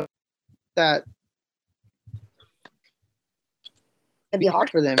 they're gonna that and be hard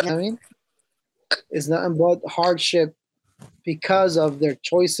for them. You know what I mean? It's nothing but hardship because of their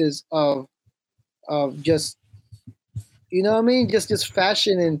choices of just, you know what I mean? Just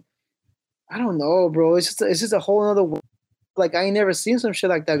fashion, and I don't know, bro. It's just a whole other world. Like I ain't never seen some shit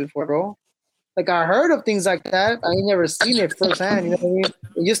like that before, bro. Like I heard of things like that. I ain't never seen it firsthand. You know what I mean?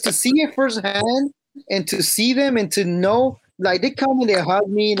 And just to see it firsthand and to see them and to know, like they come and they hug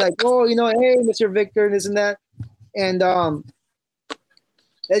me, like, oh, hey, Mr. Victor, this and that. And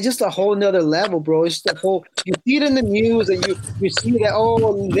it's just a whole nother level, bro. It's just a whole. You see it in the news, and you see that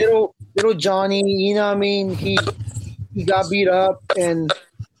little Johnny, you know what I mean? He got beat up, and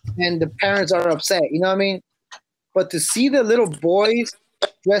the parents are upset. You know what I mean? But to see the little boys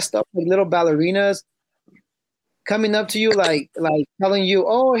dressed up like little ballerinas coming up to you, like telling you,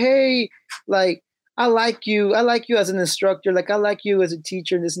 oh hey, like I like you as an instructor, like I like you as a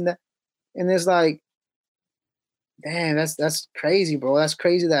teacher, this and that, and it's like. Damn, that's crazy, bro. That's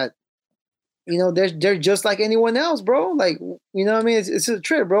crazy that, they're just like anyone else, bro. Like, you know what I mean? It's just a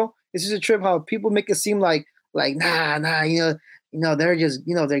trip, bro. It's just a trip how people make it seem like nah, they're just,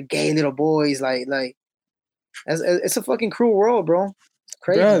 they're gay little boys. Like, it's a fucking cruel world, bro. It's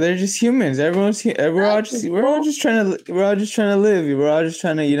crazy. Bro, they're just humans. We're all just trying to live. We're all just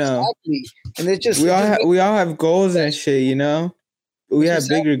trying to, Exactly. And it's just we all have goals and shit, We have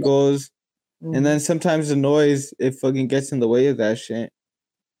bigger goals. Mm-hmm. And then sometimes the noise, it fucking gets in the way of that shit.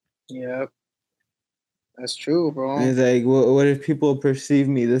 Yep. That's true, bro. And it's like, what if people perceive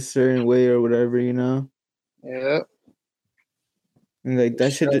me this certain way or whatever, Yep. And like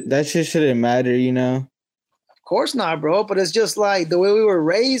that shit shouldn't matter, Of course not, bro. But it's just like the way we were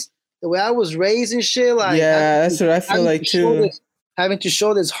raised, the way I was raised and shit. Like, yeah, that's what I feel like too. Having to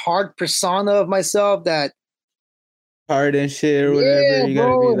show this hard persona of myself that. Hard and shit or whatever. Yeah,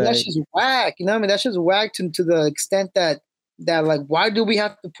 bro, that's just whack. You know what I mean? That's just whack to the extent that like, why do we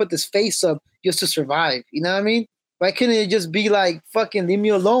have to put this face up just to survive? You know what I mean? Why couldn't it just be like, fucking leave me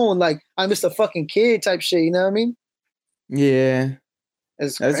alone? Like, I'm just a fucking kid type shit. You know what I mean? Yeah.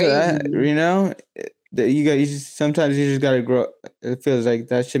 That's crazy. Sometimes you just gotta grow. It feels like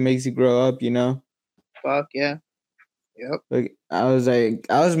that shit makes you grow up, Fuck yeah. Yep. Like I was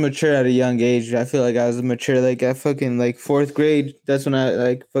mature at a young age. I feel like I was mature like at fucking like 4th grade. That's when I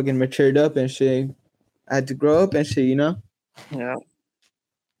like fucking matured up and shit. I had to grow up and shit, Yeah.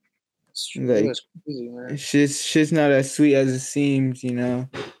 It's true. Like, it's crazy, man. Shit's not as sweet as it seems, Oh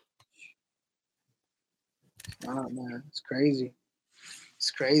man, it's crazy.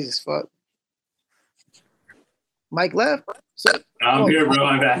 It's crazy as fuck. Mike left. I'm here, bro.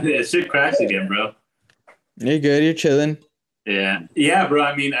 I'm back. Shit crashed again, bro. You're good. You're chilling. Yeah, bro.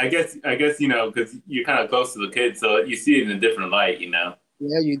 I mean, I guess because you're kind of close to the kids, so you see it in a different light, Yeah,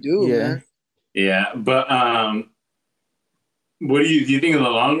 you do. Yeah. Man. Yeah, but what do you think in the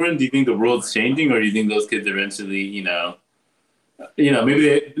long run? Do you think the world's changing, or do you think those kids eventually, maybe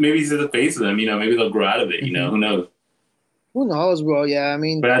it's just a face of them, maybe they'll grow out of it, Who knows? Who knows, bro? Yeah, I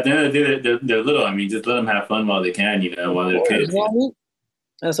mean. But at the end of the day, they're little. I mean, just let them have fun while they can, while they're kids.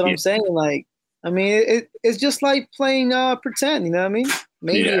 That's what I'm saying. Like. I mean, it's just like playing pretend, you know what I mean?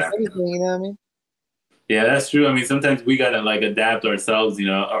 Maybe it's anything, you know what I mean? Yeah, that's true. I mean, sometimes we gotta like adapt ourselves,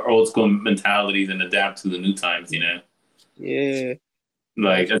 our old school mentalities and adapt to the new times, Yeah.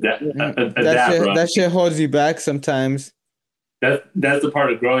 Like adapt. That shit holds you back sometimes. that's the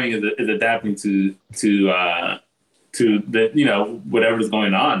part of growing is adapting to the whatever's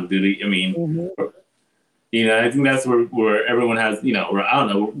going on, dude. I mean, I think that's where everyone has where I don't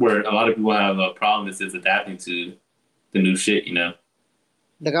know where a lot of people have a problem is adapting to the new shit.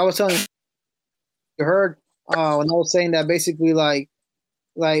 Like I was telling you heard when I was saying that basically like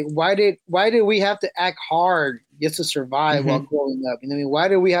why did we have to act hard just to survive while growing up? You know what I mean? Why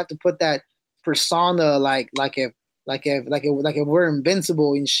did we have to put that persona like if we're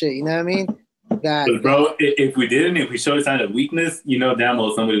invincible and shit? You know what I mean? But bro, if we showed a sign of weakness, damn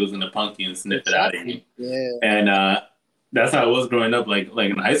well somebody was gonna punk you and sniff it out of you. Yeah. And that's how I was growing up, like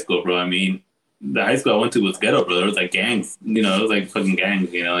in high school, bro. I mean, the high school I went to was ghetto, bro. There was like gangs, it was like fucking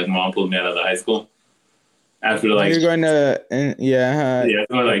gangs. Like mom pulled me out of the high school after like you're going to going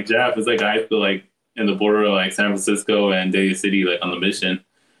to like JAF. It's like a high school like in the border of like San Francisco and Daly City, like on the Mission.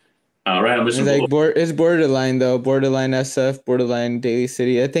 Right on Mission. It's like it's borderline though, borderline SF, borderline Daly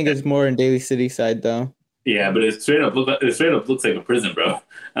City. I think it's more in Daly City side though. Yeah, but it straight up looks like a prison, bro.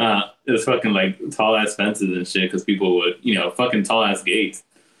 It's fucking like tall ass fences and shit because people would fucking tall ass gates.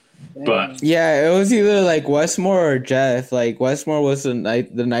 But yeah, it was either like Westmore or Jeff. Like Westmore was the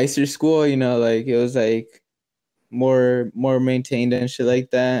nicer school, like it was like more maintained and shit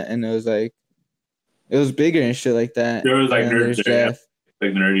like that, and it was bigger and shit like that. There was like nerds there, like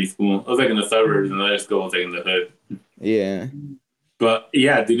the nerdy school. It was like in the suburbs, and the other school was like in the hood. Yeah, but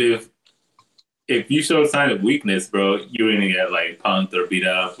yeah, dude, if you show a sign of weakness, bro, you're gonna get like punked or beat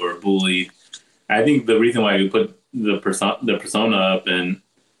up or bullied. I think the reason why we put the persona up and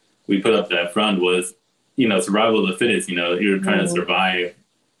we put up that front was, survival of the fittest. You're trying to survive.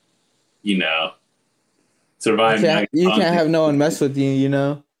 Survive. You can't have no one mess with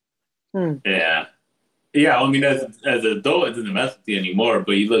you. Yeah. Yeah, I mean, as an adult, it doesn't mess with you anymore.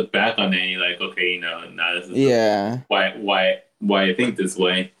 But you look back on it, and you're like, okay, now this is why I think this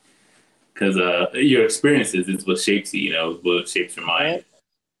way. Because your experiences is what shapes you. What shapes your mind.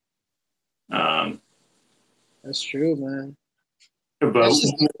 That's true, man. But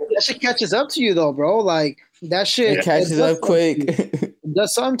that shit catches up to you, though, bro. Like that shit it catches up quick. It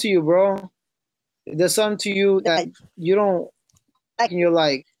does something to you, bro. It does something to you that you don't. And you're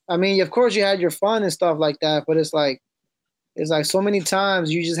like. I mean, of course, you had your fun and stuff like that, but it's like so many times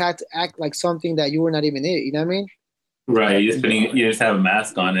you just had to act like something that you were not even it. You know what I mean? Right. You just have a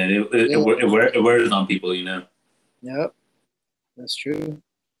mask on, and it wears on people. Yep, that's true.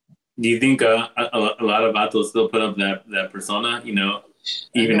 Do you think a lot of vatos still put up that persona?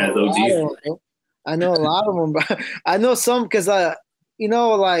 Even as OGs. I know a lot of them, but I know some because like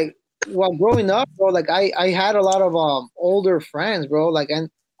while growing up, bro, like I had a lot of older friends, bro, like and.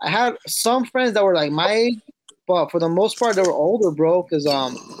 I had some friends that were like my age, but for the most part they were older, bro. Because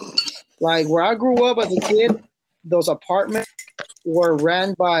like where I grew up as a kid, those apartments were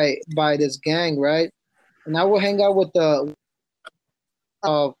ran by this gang, right? And I would hang out with the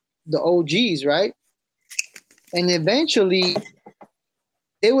OGs, right? And eventually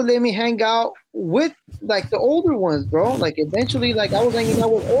they would let me hang out with like the older ones, bro. Like eventually, like I was hanging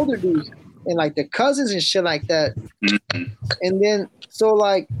out with older dudes and like the cousins and shit like that. And then so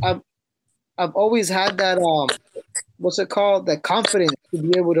like I've always had that what's it called? That confidence to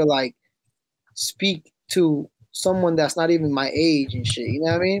be able to like speak to someone that's not even my age and shit. You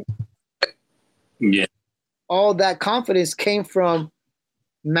know what I mean? Yeah. All that confidence came from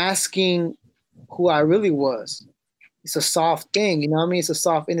masking who I really was. It's a soft thing, you know what I mean? It's a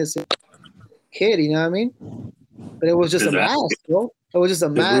soft, innocent kid, you know what I mean? But it was just a mask, bro. It was just a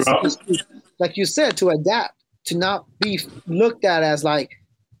mask, like you said, to adapt, to not be looked at as like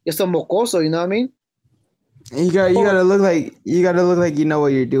it's a mocoso, you know what I mean? You gotta look like you know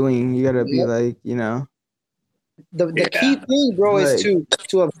what you're doing. You gotta be like, The key thing, bro, is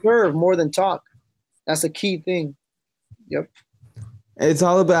to observe more than talk. That's a key thing. Yep. It's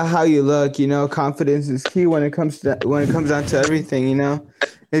all about how you look, confidence is key when it comes down to everything,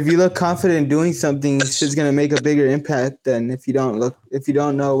 If you look confident doing something, it's just gonna make a bigger impact than if you don't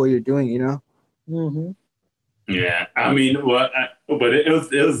know what you're doing, Mm-hmm. Yeah, I mean, but it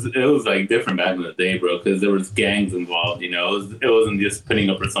was like different back in the day, bro, because there was gangs involved. It wasn't just putting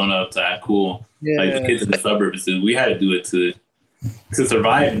a persona up to act cool. Yeah. Like the kids in the suburbs, we had to do it to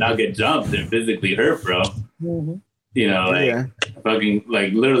survive and not get jumped and physically hurt, bro. Mm-hmm. Fucking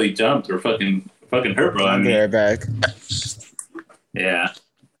like literally jumped or fucking hurt, bro. I mean, right back. Yeah.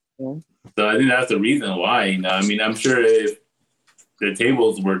 So I think that's the reason why. I mean, I'm sure if the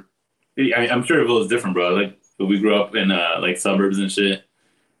tables were, I'm sure if it was different, bro. Like if we grew up in like suburbs and shit,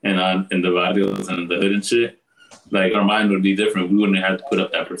 and in the barrios and the hood and shit, like our mind would be different. We wouldn't have to put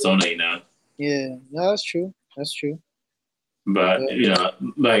up that persona, Yeah, no, that's true. That's true. But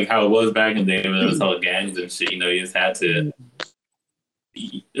like how it was back in the day when there was all gangs and shit. You just had to.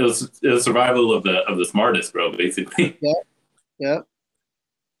 It was survival of the smartest, bro. Basically. Yeah.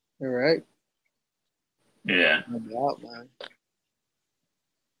 You're right. Yeah. No doubt, man.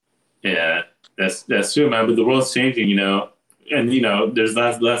 Yeah, that's true, man. But the world's changing, and there's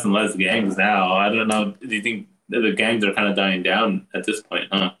less and less gangs now. I don't know. Do you think the gangs are kind of dying down at this point,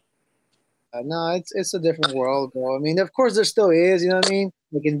 huh? No, it's a different world, bro. I mean, of course, there still is. You know what I mean?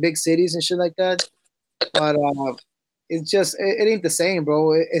 Like in big cities and shit like that. But it's just it ain't the same,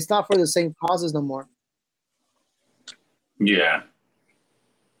 bro. It's not for the same causes no more. Yeah.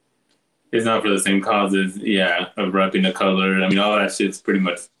 It's not for the same causes, yeah, of repping the color. I mean, all that shit's pretty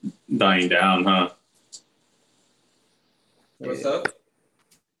much dying down, huh? What's up?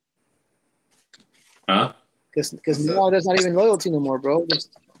 Huh? Because now there's not even loyalty no more, bro. There's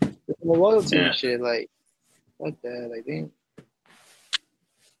no loyalty and shit. Like that, I think.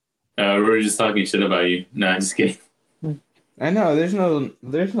 We were just talking shit about you. Nah, just kidding. I know there's no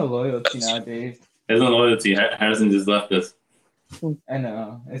loyalty nowadays. There's no loyalty. Harrison just left us. I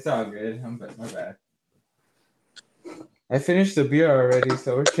know. It's all good. My bad. I finished the beer already,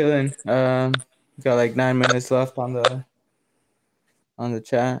 so we're chilling. Got like 9 minutes left on the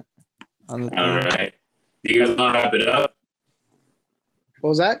chat. All right. Do you guys want to wrap it up?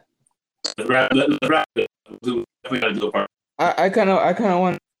 What was that? Let's wrap it up. We gotta do a part. I kind of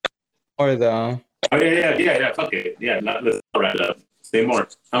want more though. Oh yeah. Fuck it. Yeah, let's wrap it up. Say more.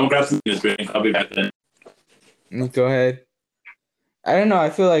 I'm gonna grab some drink. I'll be back then. Go ahead. I don't know. I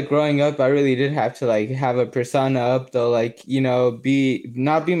feel like growing up, I really did have to like have a persona up though. Like not be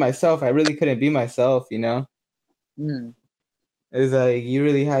myself. I really couldn't be myself. It's like you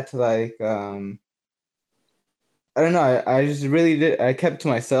really had to like I don't know. I just really did. I kept to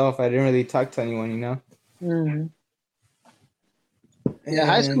myself. I didn't really talk to anyone. Mm-hmm. Yeah,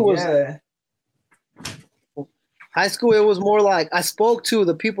 high school was. Yeah. High school, it was more like I spoke to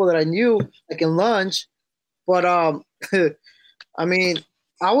the people that I knew, like in lunch, but I mean,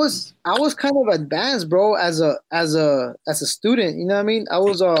 I was kind of advanced, bro, as a student. You know what I mean? I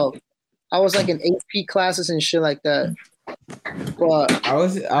was like in AP classes and shit like that. But I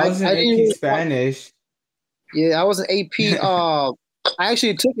was in AP Spanish. Yeah, I was in AP. I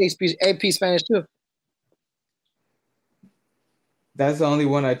actually took AP Spanish too. That's the only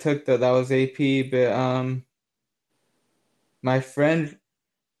one I took though. That was AP, but my friend,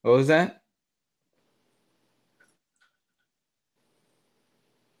 what was that?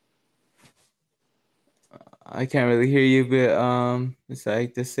 I can't really hear you, but it's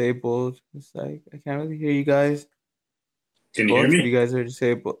like disabled. It's like I can't really hear you guys. Can you hear me? You guys are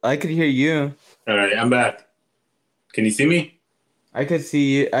disabled. I could hear you. All right, I'm back. Can you see me? I could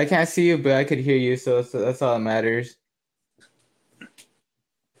see you. I can't see you, but I could hear you. So that's all that matters.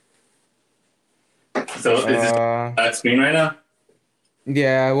 So is this that screen right now?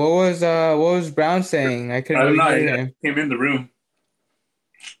 Yeah. What was Brown saying? I couldn't really hear him. Came in the room.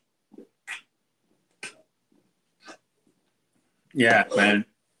 Yeah, man.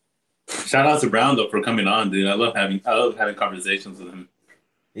 Shout out to Brown though for coming on, dude. I love having conversations with him.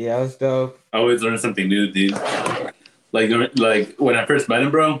 Yeah, it was dope. I always learn something new, dude. Like when I first met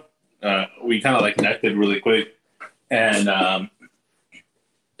him, bro, we kind of like connected really quick, and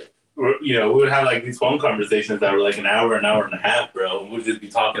we would have like these phone conversations that were like an hour and a half, bro. We'd just be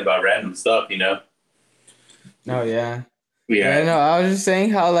talking about random stuff, Oh yeah. Yeah. No, I was just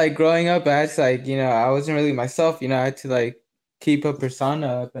saying how like growing up, I had to like I wasn't really myself. I had to like keep a persona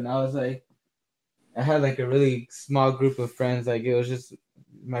up, and I was like, I had like a really small group of friends. Like it was just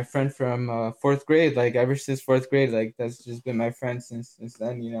my friend from fourth grade. Like ever since fourth grade, like that's just been my friend since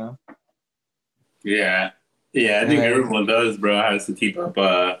then. Yeah, I think everyone does, bro. Has to keep up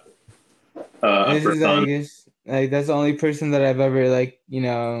a persona. Like that's the only person that I've ever like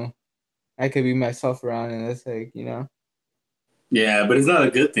I could be myself around, and that's like Yeah, but it's not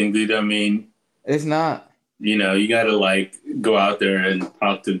a good thing, dude. I mean, it's not. You got to like go out there and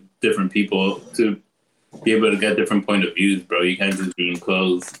talk to different people to be able to get different point of views, bro. You can't just be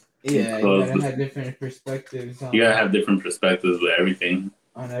enclosed. Yeah, you gotta have different perspectives. You gotta have different perspectives with everything.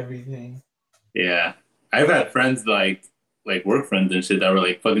 On everything. Yeah, I've had friends like work friends and shit that were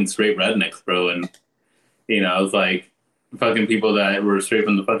like fucking straight rednecks, bro, and I was like fucking people that were straight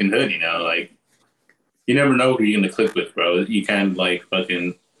from the fucking hood. Like you never know who you're gonna click with, bro. You can't like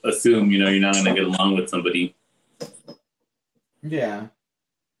fucking assume you're not gonna get along with somebody. Yeah.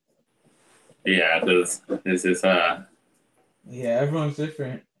 Yeah, because it's just yeah, everyone's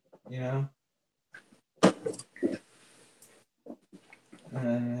different,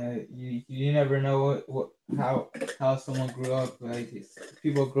 You never know how someone grew up. Like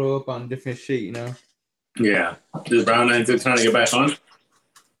people grow up on different shit, you know. Yeah. Is Brown 96 trying to get back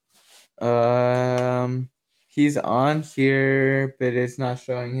on? He's on here, but it's not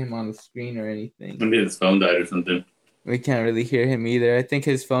showing him on the screen or anything. Maybe his phone died or something. We can't really hear him either. I think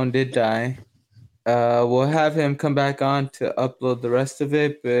his phone did die. We'll have him come back on to upload the rest of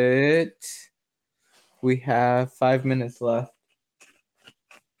it, but we have 5 minutes left.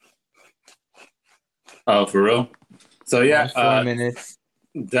 Oh, for real? So yeah, 4 minutes.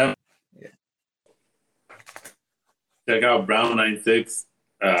 Check out Brown 96.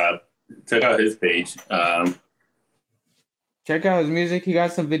 Check out his page. Check out his music. He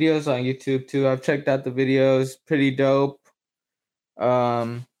got some videos on YouTube too. I've checked out the videos. Pretty dope. Yeah,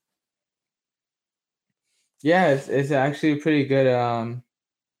 it's actually pretty good.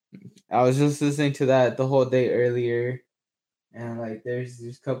 I was just listening to that the whole day earlier, and like there's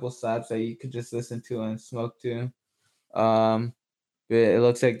a couple slaps that you could just listen to and smoke to. But it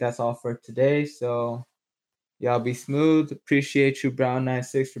looks like that's all for today. So y'all be smooth. Appreciate you, Brown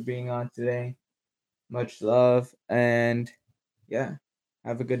 96, for being on today. Much love, and yeah,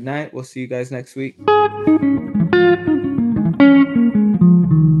 have a good night. We'll see you guys next week.